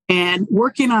there. And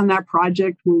working on that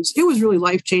project was really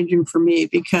life-changing for me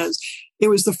because it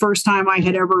was the first time I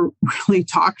had ever really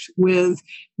talked with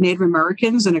Native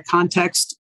Americans in a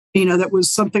context, that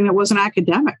was something that wasn't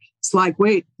academic. It's like,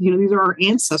 wait, these are our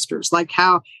ancestors,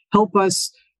 help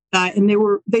us.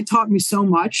 And they taught me so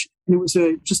much. And it was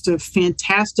just a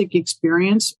fantastic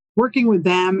experience working with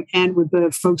them and with the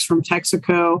folks from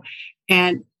Texaco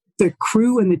and the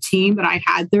crew and the team that I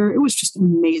had there. It was just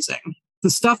amazing. The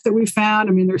stuff that we found,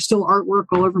 there's still artwork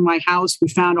all over my house. We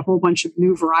found a whole bunch of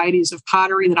new varieties of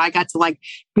pottery that I got to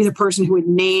be the person who would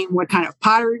name what kind of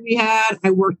pottery we had.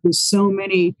 I worked with so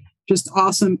many just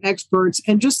awesome experts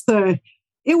and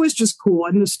it was just cool.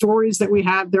 And the stories that we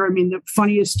have there, the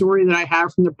funniest story that I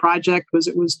have from the project was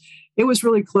it was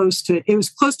really close to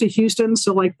Houston.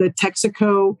 So the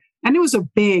Texaco, and it was a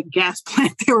big gas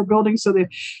plant they were building. So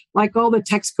all the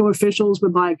Texaco officials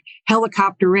would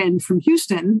helicopter in from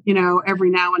Houston, every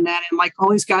now and then. And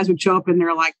all these guys would show up in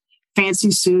their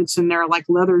fancy suits and their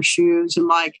leather shoes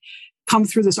and come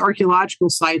through this archaeological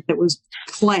site that was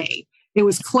clay. It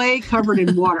was clay covered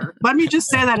in water. Let me just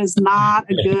say that is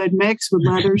not a good mix with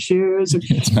leather shoes. And,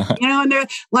 and they're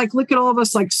look at all of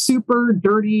us super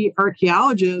dirty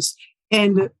archaeologists.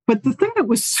 But the thing that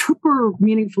was super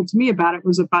meaningful to me about it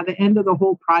was that by the end of the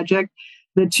whole project,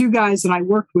 the two guys that I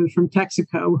worked with from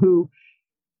Texaco, who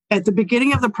at the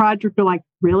beginning of the project were like,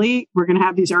 really? We're going to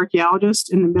have these archaeologists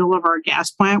in the middle of our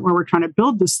gas plant where we're trying to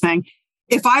build this thing.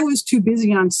 If I was too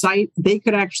busy on site, they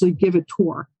could actually give a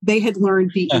tour. They had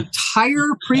learned the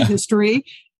entire prehistory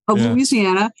of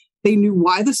Louisiana. They knew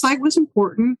why the site was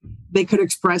important. They could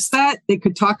express that. They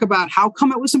could talk about how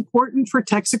come it was important for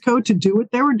Texaco to do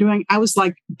what they were doing. I was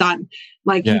like, done.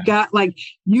 Like, you got, like,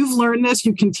 you've learned this,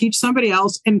 you can teach somebody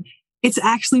else, and it's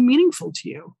actually meaningful to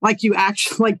you. Like, you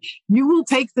actually, like, you will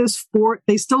take this for,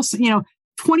 they still,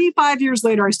 25 years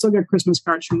later, I still get Christmas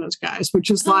cards from those guys, which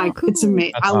is cool. It's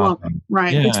amazing. I love them.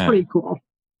 Right. Yeah. It's pretty cool.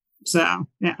 So,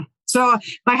 yeah. So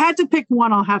if I had to pick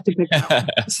one, I'll have to pick that one.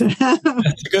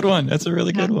 That's a good one. That's a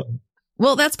really good one.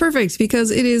 Well, that's perfect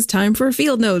because it is time for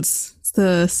Field Notes. It's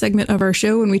the segment of our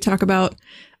show when we talk about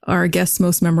our guests'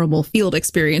 most memorable field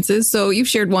experiences. So you've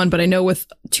shared one, but I know with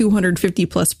 250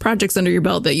 plus projects under your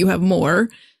belt that you have more,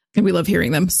 and we love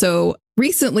hearing them. So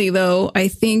recently, though, I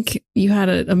think you had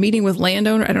a meeting with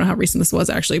landowner. I don't know how recent this was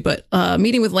actually, but a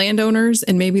meeting with landowners,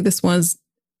 and maybe this was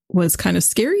kind of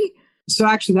scary. So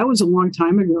actually, that was a long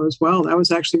time ago as well. That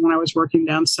was actually when I was working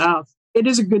down south. It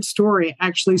is a good story,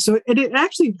 actually. So it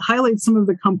actually highlights some of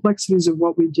the complexities of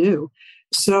what we do.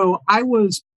 So I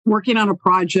was working on a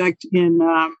project in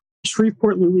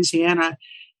Shreveport, Louisiana,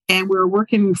 and we were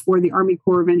working for the Army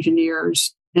Corps of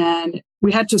Engineers. And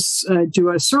we had to do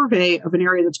a survey of an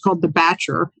area that's called the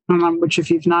Batcher, which if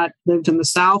you've not lived in the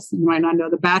South, you might not know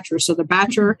the Batcher. So the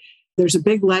Batcher, there's a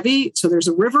big levee. So there's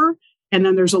a river, and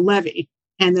then there's a levee.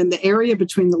 And then the area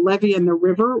between the levee and the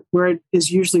river, where it is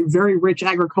usually very rich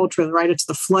agriculturally, right? It's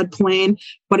the floodplain,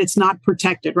 but it's not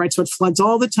protected, right? So it floods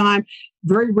all the time,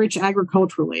 very rich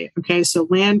agriculturally. Okay. So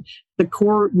the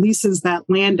Corps leases that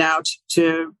land out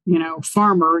to,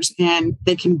 farmers, and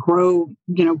they can grow,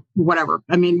 whatever.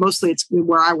 I mean, mostly it's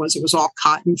where I was, it was all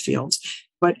cotton fields,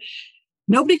 but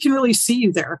nobody can really see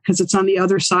you there because it's on the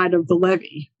other side of the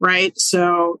levee, right?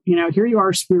 So, here you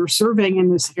are, we were surveying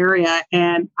in this area,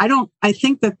 and I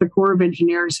think that the Corps of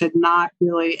Engineers had not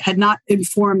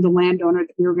informed the landowner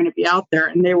that we were going to be out there,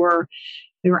 and they were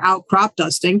out crop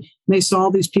dusting. They saw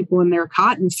these people in their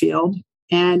cotton field,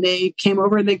 and they came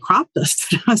over and they crop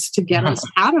dusted us to get us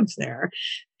out of there.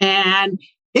 And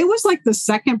it was like the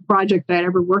second project I'd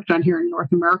ever worked on here in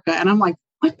North America. And I'm like,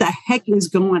 what the heck is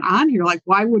going on here? Like,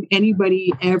 why would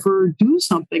anybody ever do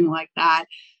something like that?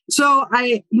 So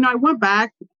I went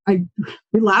back,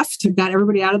 we left, got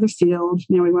everybody out of the field.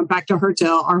 We went back to our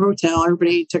hotel,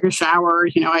 everybody took a shower,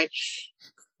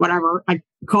 I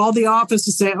called the office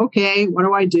to say, okay, what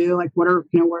do I do? Like, what are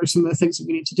some of the things that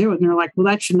we need to do? And they're like, well,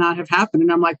 that should not have happened.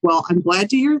 And I'm like, well, I'm glad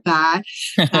to hear that.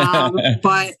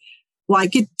 But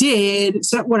like it did.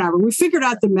 So whatever. We figured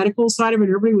out the medical side of it.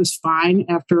 Everybody was fine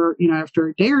after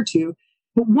a day or two.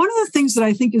 But one of the things that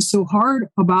I think is so hard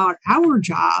about our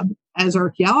job as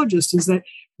archaeologists is that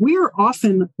we are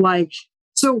often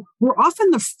we're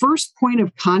often the first point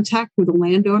of contact with a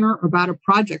landowner about a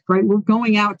project, right? We're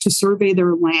going out to survey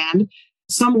their land.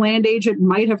 Some land agent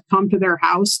might have come to their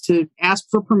house to ask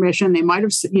for permission. They might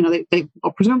have,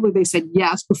 presumably they said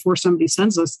yes before somebody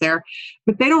sends us there,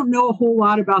 but they don't know a whole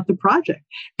lot about the project.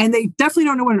 And they definitely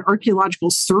don't know what an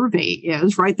archaeological survey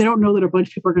is, right? They don't know that a bunch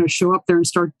of people are going to show up there and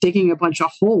start digging a bunch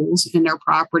of holes in their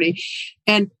property.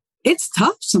 And it's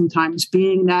tough sometimes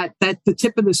being that the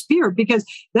tip of the spear, because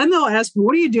then they'll ask,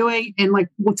 what are you doing? And like,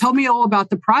 well, tell me all about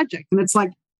the project. And it's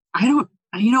like,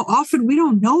 often we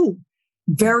don't know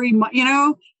very much,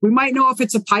 we might know if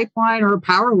it's a pipeline or a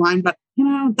power line, but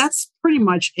that's pretty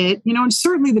much it, and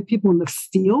certainly the people in the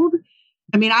field.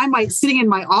 I mean, sitting in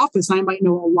my office, I might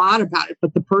know a lot about it,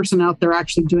 but the person out there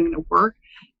actually doing the work,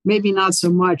 maybe not so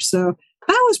much. So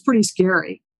that was pretty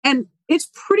scary. And it's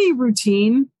pretty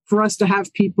routine for us to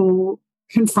have people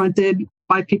confronted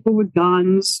by people with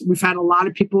guns. We've had a lot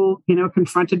of people,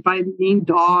 confronted by mean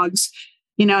dogs,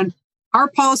 and our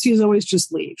policy is always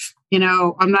just leave. We're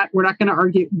not going to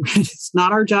argue. It's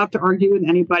not our job to argue with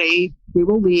anybody. We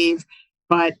will leave.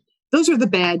 But those are the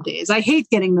bad days. I hate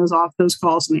getting those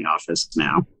calls in the office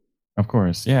now. Of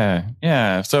course. Yeah.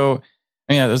 Yeah. So,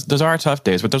 those are tough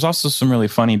days, but there's also some really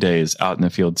funny days out in the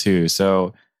field too.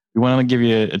 So we want to give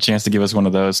you a chance to give us one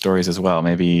of those stories as well.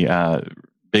 Maybe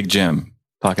Big Jim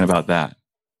talking about that.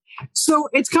 So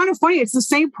it's kind of funny. It's the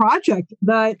same project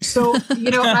I spent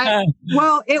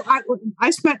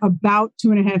about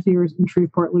 2.5 years in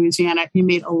Shreveport, Louisiana. You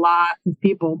meet a lot of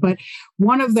people, but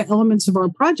one of the elements of our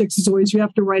projects is always you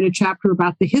have to write a chapter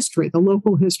about the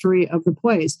local history of the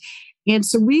place. And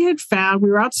so we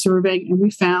were out surveying, and we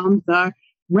found the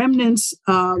remnants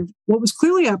of what was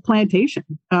clearly a plantation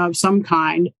of some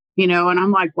kind. And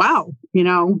I'm like, wow,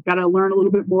 got to learn a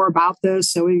little bit more about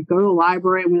this. So we go to the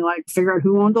library and we figure out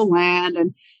who owned the land.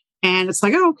 And it's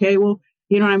like, oh, okay, well,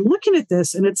 I'm looking at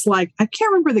this and it's like, I can't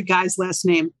remember the guy's last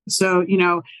name. So,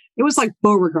 it was like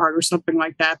Beauregard or something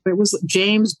like that, but it was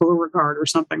James Beauregard or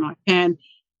something like that. And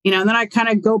And then I kind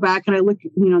of go back and I look,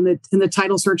 in the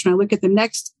title search, and I look at the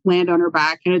next landowner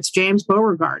back, and it's James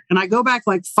Beauregard. And I go back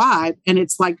like 5, and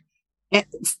it's like,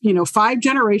 5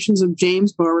 generations of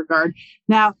James Beauregard.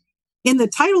 Now, in the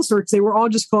title search, they were all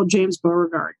just called James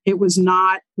Beauregard. It was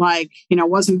not like, it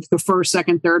wasn't the first,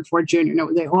 second, third, fourth, junior.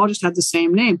 No, they all just had the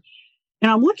same name.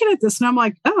 And I'm looking at this and I'm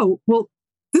like, oh, well,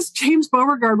 this James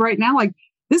Beauregard right now, like,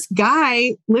 this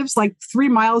guy lives like 3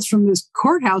 miles from this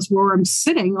courthouse where I'm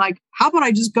sitting. Like, how about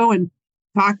I just go and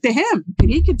talk to him? And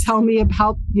he could tell me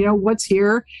about, what's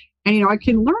here. And, I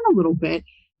can learn a little bit.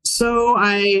 So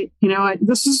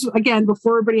this is, again,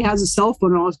 before everybody has a cell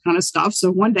phone and all this kind of stuff.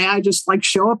 So one day I just like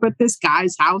show up at this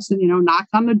guy's house and, knock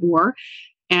on the door.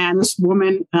 And this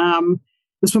woman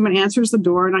answers the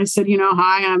door. And I said,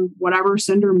 hi, I'm whatever,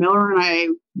 Cinder Miller.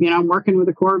 And I'm working with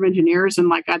the Corps of Engineers. And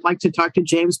like, I'd like to talk to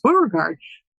James Beauregard.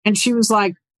 And she was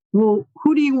like, well,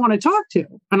 who do you want to talk to?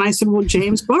 And I said, well,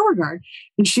 James Beauregard.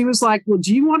 And she was like, well,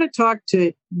 do you want to talk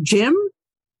to Jim,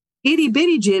 itty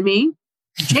bitty Jimmy,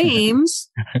 James,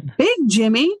 big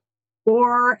Jimmy,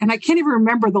 and I can't even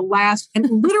remember the last,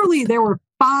 and literally there were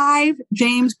 5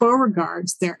 James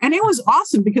Beauregards there. And it was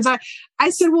awesome because I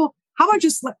said, well, how about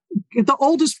just the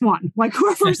oldest one, like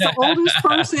whoever's the oldest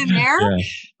person there,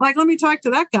 like, let me talk to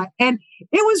that guy. And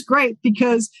it was great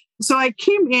because so I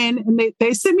came in and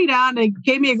they sit me down, they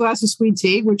gave me a glass of sweet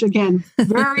tea, which again,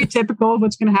 very typical of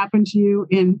what's going to happen to you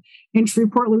in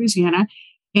Shreveport, Louisiana.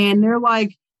 And they're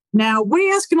like, now, what are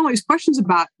you asking all these questions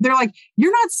about? They're like,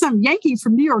 you're not some Yankee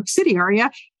from New York City, are you?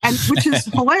 And which is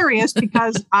hilarious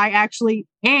because I actually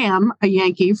am a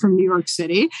Yankee from New York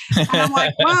City. And I'm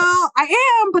like, well,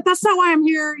 I am, but that's not why I'm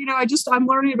here. I'm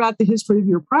learning about the history of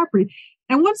your property.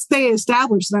 And once they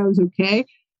established that I was okay,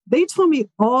 they told me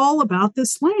all about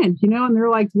this land, and they're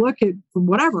like, look at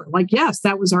whatever, like, yes,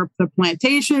 that was the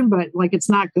plantation, but like, it's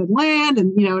not good land.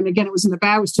 And, and again, it was in the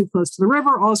back, it was too close to the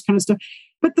river, all this kind of stuff.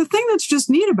 But the thing that's just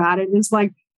neat about it is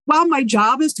like, while my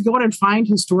job is to go out and find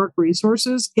historic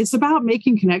resources, it's about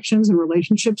making connections and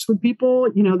relationships with people,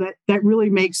 that really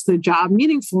makes the job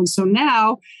meaningful. And so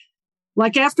now,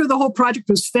 like after the whole project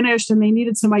was finished and they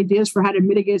needed some ideas for how to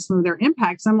mitigate some of their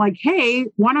impacts, I'm like, hey,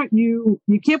 why don't you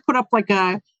can't put up like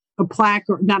a plaque,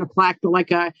 or not a plaque, but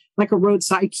like a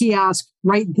roadside kiosk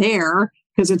right there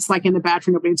because it's like in the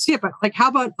battery, nobody can see it. But like, how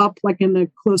about up like in the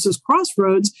closest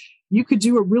crossroads? You could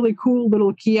do a really cool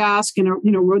little kiosk and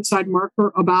a roadside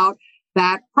marker about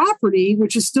that property,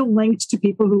 which is still linked to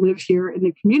people who live here in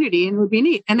the community, and it would be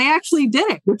neat. And they actually did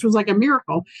it, which was like a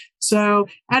miracle. So,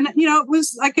 and it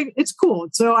was like it's cool.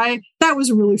 So that was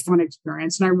a really fun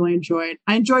experience, and I really enjoyed.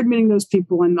 I enjoyed meeting those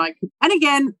people and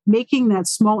again making that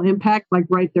small impact like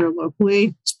right there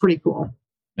locally. It's pretty cool.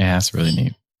 Yeah, that's really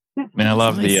neat. Yeah, I mean, I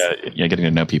love nice. Getting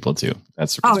to know people too.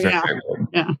 That's very important.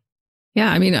 Yeah. Yeah,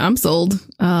 I mean, I'm sold.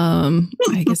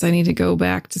 I guess I need to go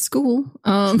back to school.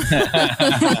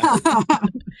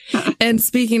 And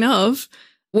speaking of,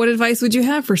 what advice would you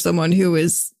have for someone who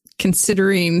is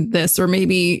considering this, or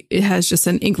maybe it has just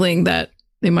an inkling that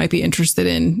they might be interested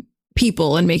in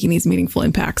people and making these meaningful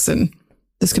impacts, and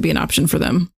this could be an option for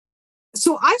them?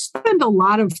 So I spend a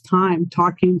lot of time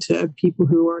talking to people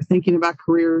who are thinking about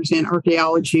careers in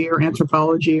archaeology or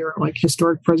anthropology or like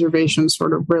historic preservation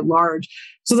sort of writ large.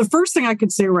 So the first thing I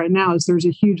could say right now is there's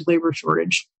a huge labor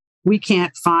shortage. We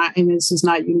can't find, and this is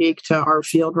not unique to our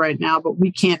field right now, but we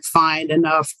can't find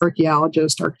enough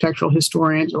archaeologists, architectural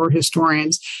historians, or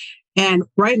historians. And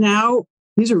right now,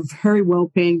 these are very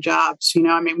well-paying jobs.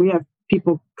 We have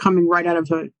people coming right out of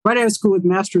school with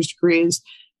master's degrees,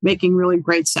 making really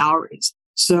great salaries.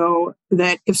 So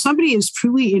that if somebody is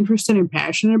truly interested and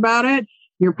passionate about it,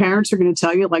 your parents are going to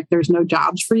tell you, like, there's no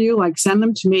jobs for you, like, send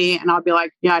them to me. And I'll be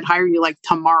like, yeah, I'd hire you like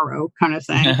tomorrow kind of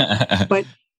thing. But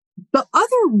the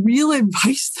other real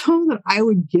advice, though, that I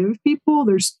would give people,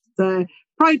 there's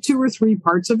probably 2 or 3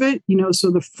 parts of it. So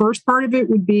the first part of it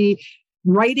would be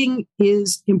writing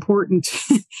is important.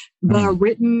 The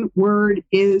written word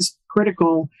is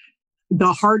critical.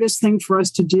 The hardest thing for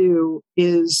us to do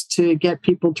is to get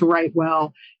people to write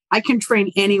well. I can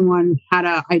train anyone how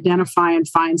to identify and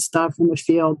find stuff in the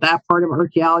field. That part of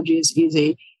archaeology is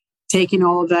easy. Taking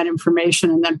all of that information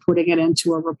and then putting it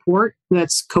into a report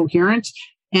that's coherent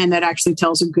and that actually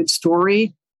tells a good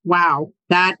story. Wow,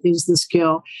 that is the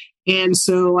skill. And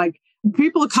so, like,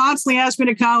 people constantly ask me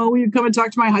to come, will you come and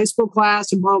talk to my high school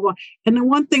class and blah, blah. And the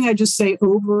one thing I just say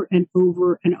over and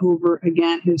over and over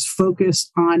again is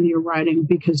focus on your writing,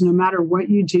 because no matter what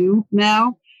you do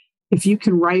now, if you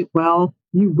can write well,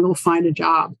 you will find a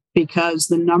job, because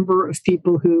the number of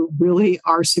people who really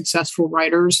are successful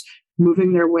writers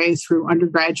moving their way through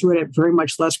undergraduate at very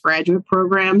much less graduate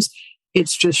programs,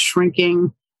 it's just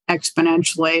shrinking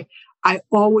exponentially. I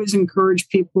always encourage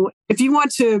people, if you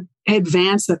want to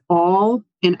advance at all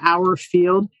in our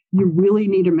field, you really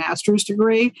need a master's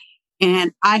degree.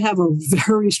 And I have a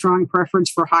very strong preference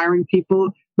for hiring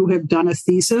people who have done a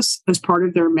thesis as part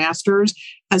of their master's,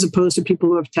 as opposed to people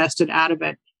who have tested out of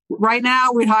it. Right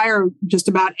now, we hire just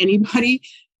about anybody,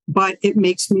 but it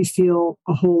makes me feel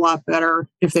a whole lot better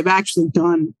if they've actually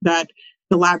done that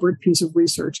elaborate piece of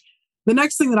research. The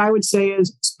next thing that I would say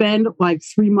is spend like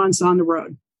 3 months on the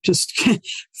road. Just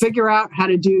figure out how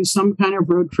to do some kind of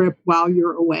road trip while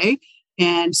you're away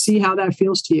and see how that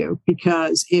feels to you.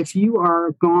 Because if you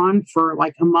are gone for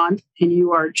like a month and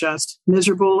you are just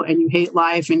miserable and you hate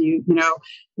life and you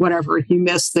whatever, you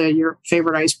miss your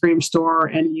favorite ice cream store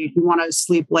and you want to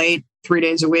sleep late 3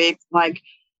 days a week, like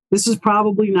this is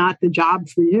probably not the job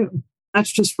for you.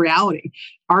 That's just reality.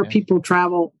 Our people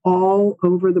travel all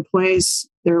over the place.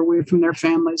 They're away from their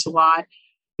families a lot.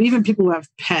 Even people who have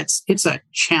pets, it's a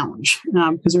challenge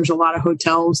because there's a lot of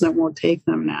hotels that won't take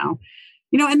them now.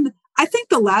 And I think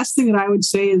the last thing that I would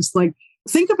say is like,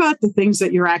 think about the things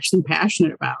that you're actually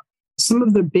passionate about. Some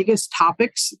of the biggest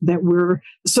topics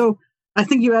so I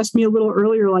think you asked me a little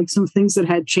earlier, like some things that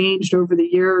had changed over the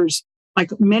years.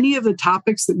 Like many of the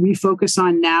topics that we focus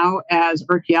on now as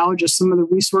archaeologists, some of the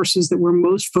resources that we're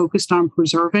most focused on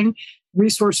preserving,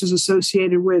 resources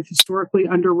associated with historically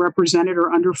underrepresented or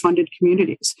underfunded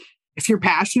communities. If you're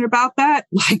passionate about that,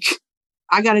 like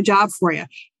I got a job for you,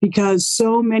 because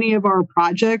so many of our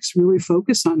projects really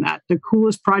focus on that. The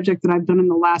coolest project that I've done in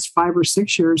the last 5 or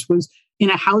 6 years was in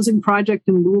a housing project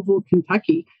in Louisville,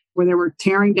 Kentucky, where they were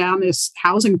tearing down this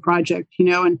housing project,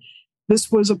 and this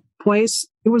was a place,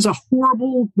 it was a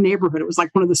horrible neighborhood. It was like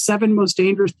one of the 7 most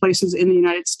dangerous places in the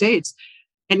United States.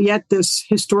 And yet this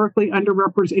historically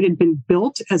underrepresented, it had been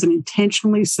built as an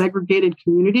intentionally segregated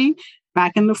community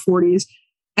back in the 40s.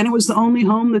 And it was the only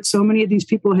home that so many of these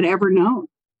people had ever known.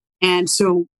 And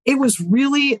so it was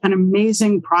really an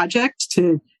amazing project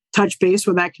to touch base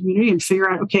with that community and figure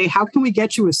out, okay, how can we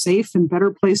get you a safe and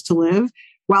better place to live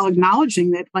while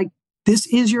acknowledging that, like, this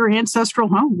is your ancestral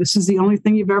home. This is the only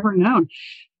thing you've ever known.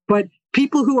 But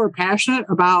people who are passionate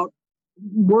about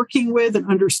working with and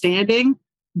understanding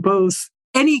both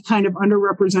any kind of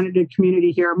underrepresented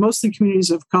community here, mostly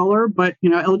communities of color, but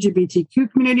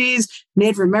LGBTQ communities,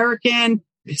 Native American,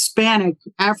 Hispanic,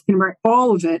 African American,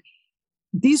 all of it.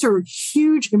 These are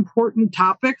huge, important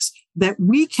topics that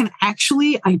we can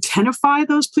actually identify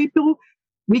those people.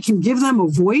 We can give them a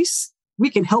voice. We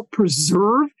can help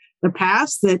preserve the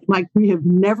past that like we have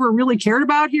never really cared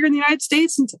about here in the United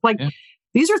States. And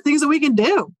these are things that we can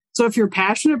do. So if you're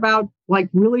passionate about like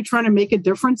really trying to make a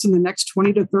difference in the next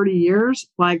 20 to 30 years,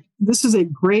 like this is a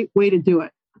great way to do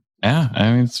it. Yeah.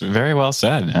 I mean, it's very well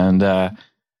said. And,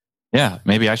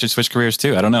 maybe I should switch careers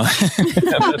too. I don't know.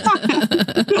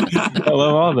 I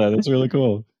love all that. That's really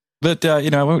cool. But,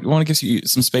 I want to give you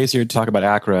some space here to talk about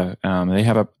ACRA. They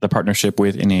have the partnership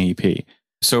with NAEP.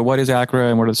 So what is ACRA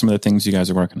and what are some of the things you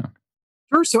guys are working on?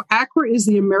 Sure. So ACRA is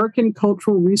the American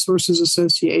Cultural Resources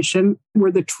Association. We're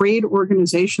the trade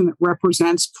organization that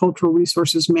represents cultural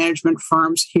resources management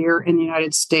firms here in the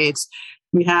United States.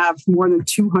 We have more than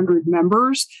 200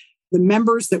 members. The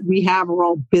members that we have are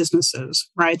all businesses,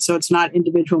 right? So it's not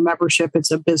individual membership,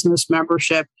 it's a business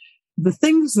membership. The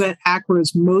things that ACRA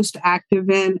is most active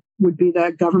in would be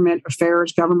the government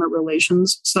affairs, government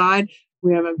relations side.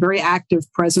 We have a very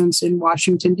active presence in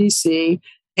Washington, D.C.,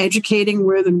 educating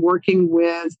with and working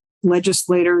with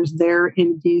legislators there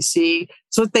in D.C.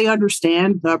 so that they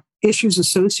understand the issues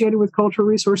associated with cultural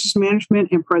resources management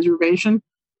and preservation.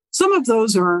 Some of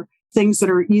those are things that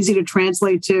are easy to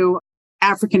translate to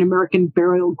African American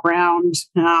burial ground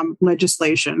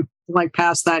legislation, like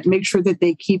pass that, make sure that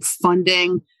they keep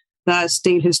funding the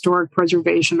state historic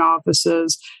preservation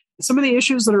offices. Some of the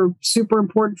issues that are super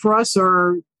important for us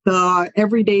are the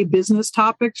everyday business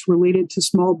topics related to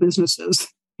small businesses.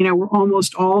 We're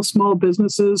almost all small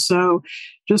businesses. So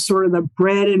just sort of the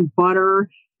bread and butter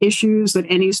issues that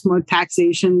any small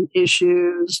taxation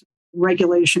issues,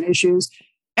 regulation issues.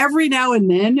 Every now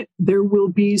and then, there will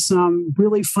be some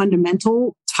really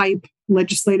fundamental type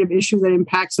legislative issue that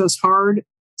impacts us hard.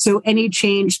 So any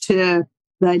change to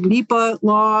the NEPA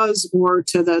laws or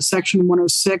to the Section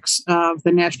 106 of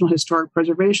the National Historic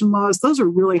Preservation laws, those are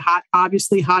really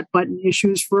obviously hot button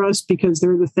issues for us because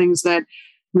they're the things that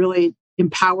really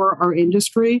empower our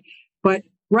industry. But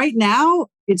right now,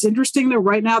 it's interesting that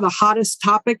right now the hottest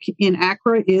topic in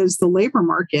ACRA is the labor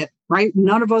market, right?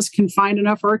 None of us can find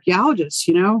enough archaeologists,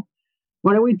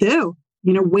 What do?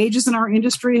 Wages in our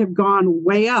industry have gone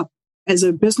way up. As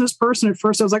a business person, at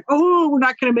first I was like, oh, we're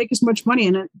not going to make as much money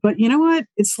in it. But you know what?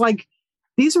 It's like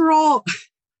these are all,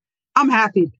 I'm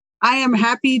happy. I am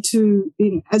happy to,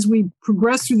 as we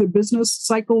progress through the business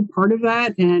cycle, part of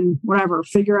that and whatever,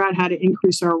 figure out how to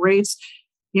increase our rates.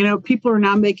 People are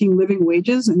now making living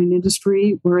wages in an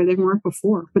industry where they weren't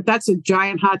before. But that's a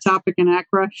giant hot topic in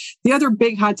ACRA. The other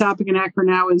big hot topic in ACRA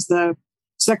now is the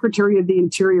Secretary of the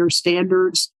Interior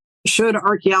standards. Should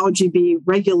archaeology be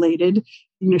regulated?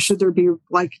 Should there be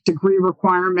degree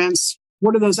requirements?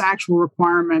 What are those actual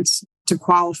requirements to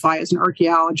qualify as an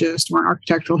archaeologist or an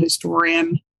architectural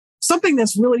historian? Something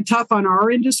that's really tough on our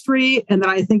industry and that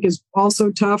I think is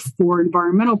also tough for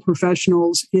environmental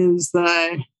professionals is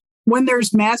when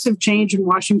there's massive change in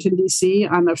Washington, D.C.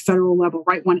 on the federal level,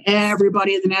 right? When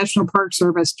everybody in the National Park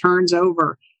Service turns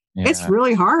over, it's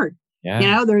really hard.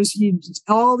 Yeah.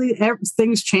 All the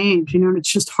things change, and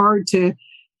it's just hard to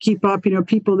keep up.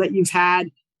 People that you've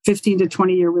had 15 to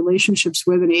 20 year relationships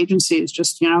with in agencies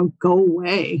just, go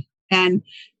away. And,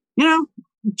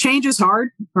 change is hard,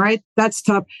 right? That's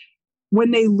tough.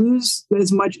 When they lose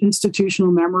as much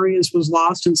institutional memory as was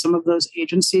lost in some of those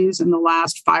agencies in the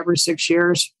last 5 or 6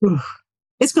 years,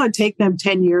 it's going to take them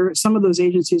 10 years. Some of those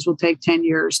agencies will take 10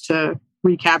 years to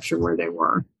recapture where they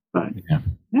were. But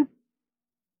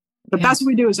But that's what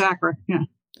we do as ACRA.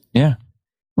 Yeah.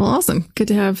 Well, awesome. Good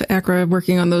to have ACRA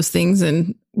working on those things.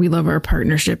 And we love our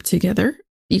partnership together.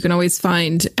 You can always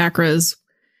find ACRA's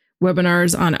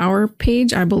webinars on our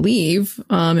page, I believe,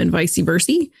 and vice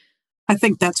versa. I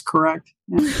think that's correct.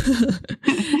 Yeah.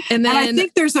 And I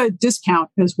think there's a discount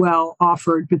as well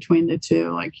offered between the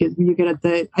two. You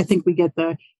get I think we get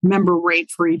the member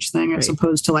rate for each thing as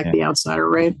opposed to the outsider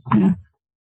rate. Yeah.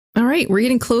 All right. We're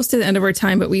getting close to the end of our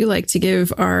time, but we like to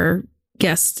give our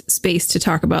guests space to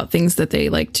talk about things that they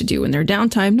like to do in their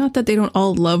downtime. Not that they don't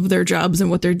all love their jobs and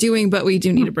what they're doing, but we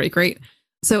do need a break, right?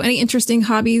 So any interesting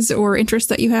hobbies or interests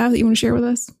that you have that you want to share with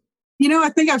us?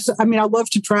 I love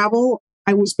to travel.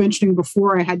 I was mentioning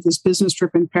before I had this business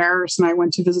trip in Paris and I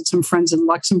went to visit some friends in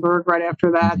Luxembourg right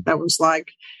after that. That was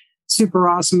super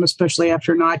awesome, especially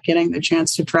after not getting the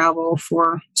chance to travel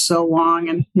for so long.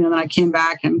 And, then I came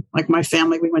back and my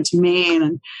family, we went to Maine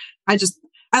and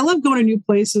I love going to new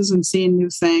places and seeing new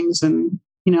things. And,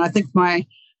 I think my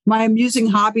amusing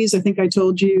hobbies, I think I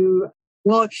told you,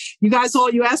 well, you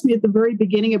asked me at the very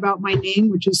beginning about my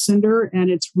name, which is Cinder, and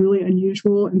it's really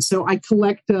unusual. And so I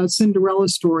collect Cinderella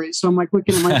stories. So I'm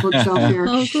looking at my bookshelf here.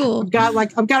 Oh, cool. I've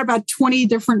got about 20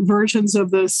 different versions of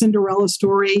the Cinderella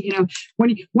story.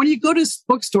 When you go to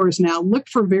bookstores now, look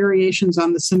for variations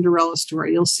on the Cinderella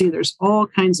story. You'll see there's all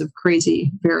kinds of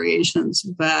crazy variations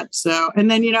of that. So, and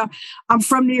then, I'm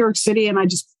from New York City and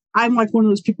I'm one of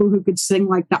those people who could sing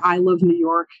the I Love New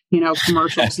York,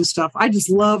 commercials and stuff. I just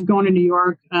love going to New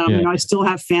York. I still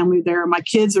have family there. My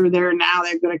kids are there now.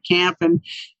 They go to camp in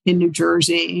New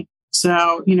Jersey.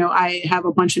 So, I have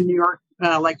a bunch of New York,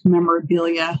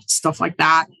 memorabilia, stuff like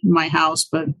that in my house.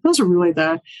 But those are really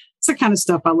it's the kind of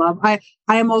stuff I love. I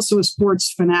am also a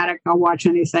sports fanatic. I'll watch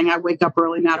anything. I wake up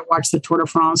early now to watch the Tour de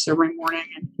France every morning.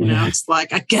 And, it's I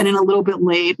get in a little bit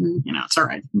late and, it's all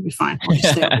right. It'll be fine. I'll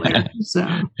just stay up later. So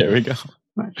there we go.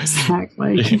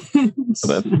 Exactly.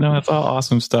 That's all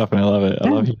awesome stuff. And I love it. I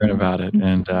love hearing about it.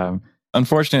 And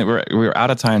unfortunately, we're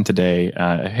out of time today.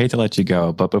 I hate to let you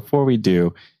go. But before we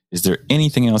do, is there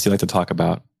anything else you'd like to talk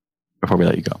about before we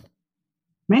let you go?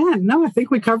 Man, no, I think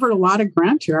we covered a lot of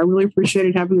ground here. I really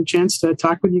appreciated having the chance to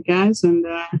talk with you guys and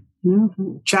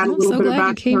chat a little bit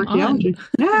about archaeology.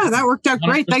 Yeah, that worked out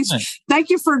great. 100%. Thank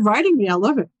you for inviting me. I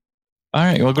love it. All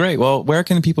right. Well, great. Well, where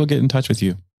can people get in touch with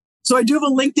you? So I do have a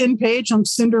LinkedIn page. I'm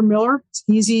Cinder Miller. It's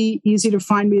easy to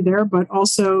find me there, but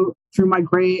also through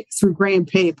through Gray and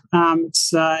Pape.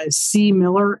 It's C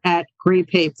Miller at Gray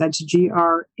Pape. That's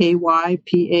GRAYPAPE.com.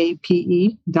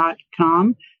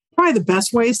 Probably the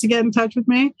best ways to get in touch with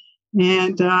me.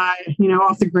 And,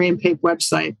 off the Gray and Pape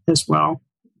website as well.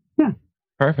 Yeah.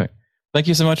 Perfect. Thank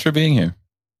you so much for being here.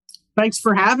 Thanks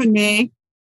for having me.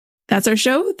 That's our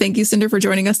show. Thank you, Cinder, for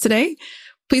joining us today.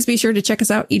 Please be sure to check us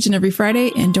out each and every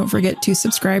Friday. And don't forget to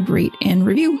subscribe, rate, and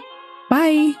review.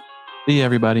 Bye. See you,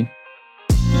 everybody.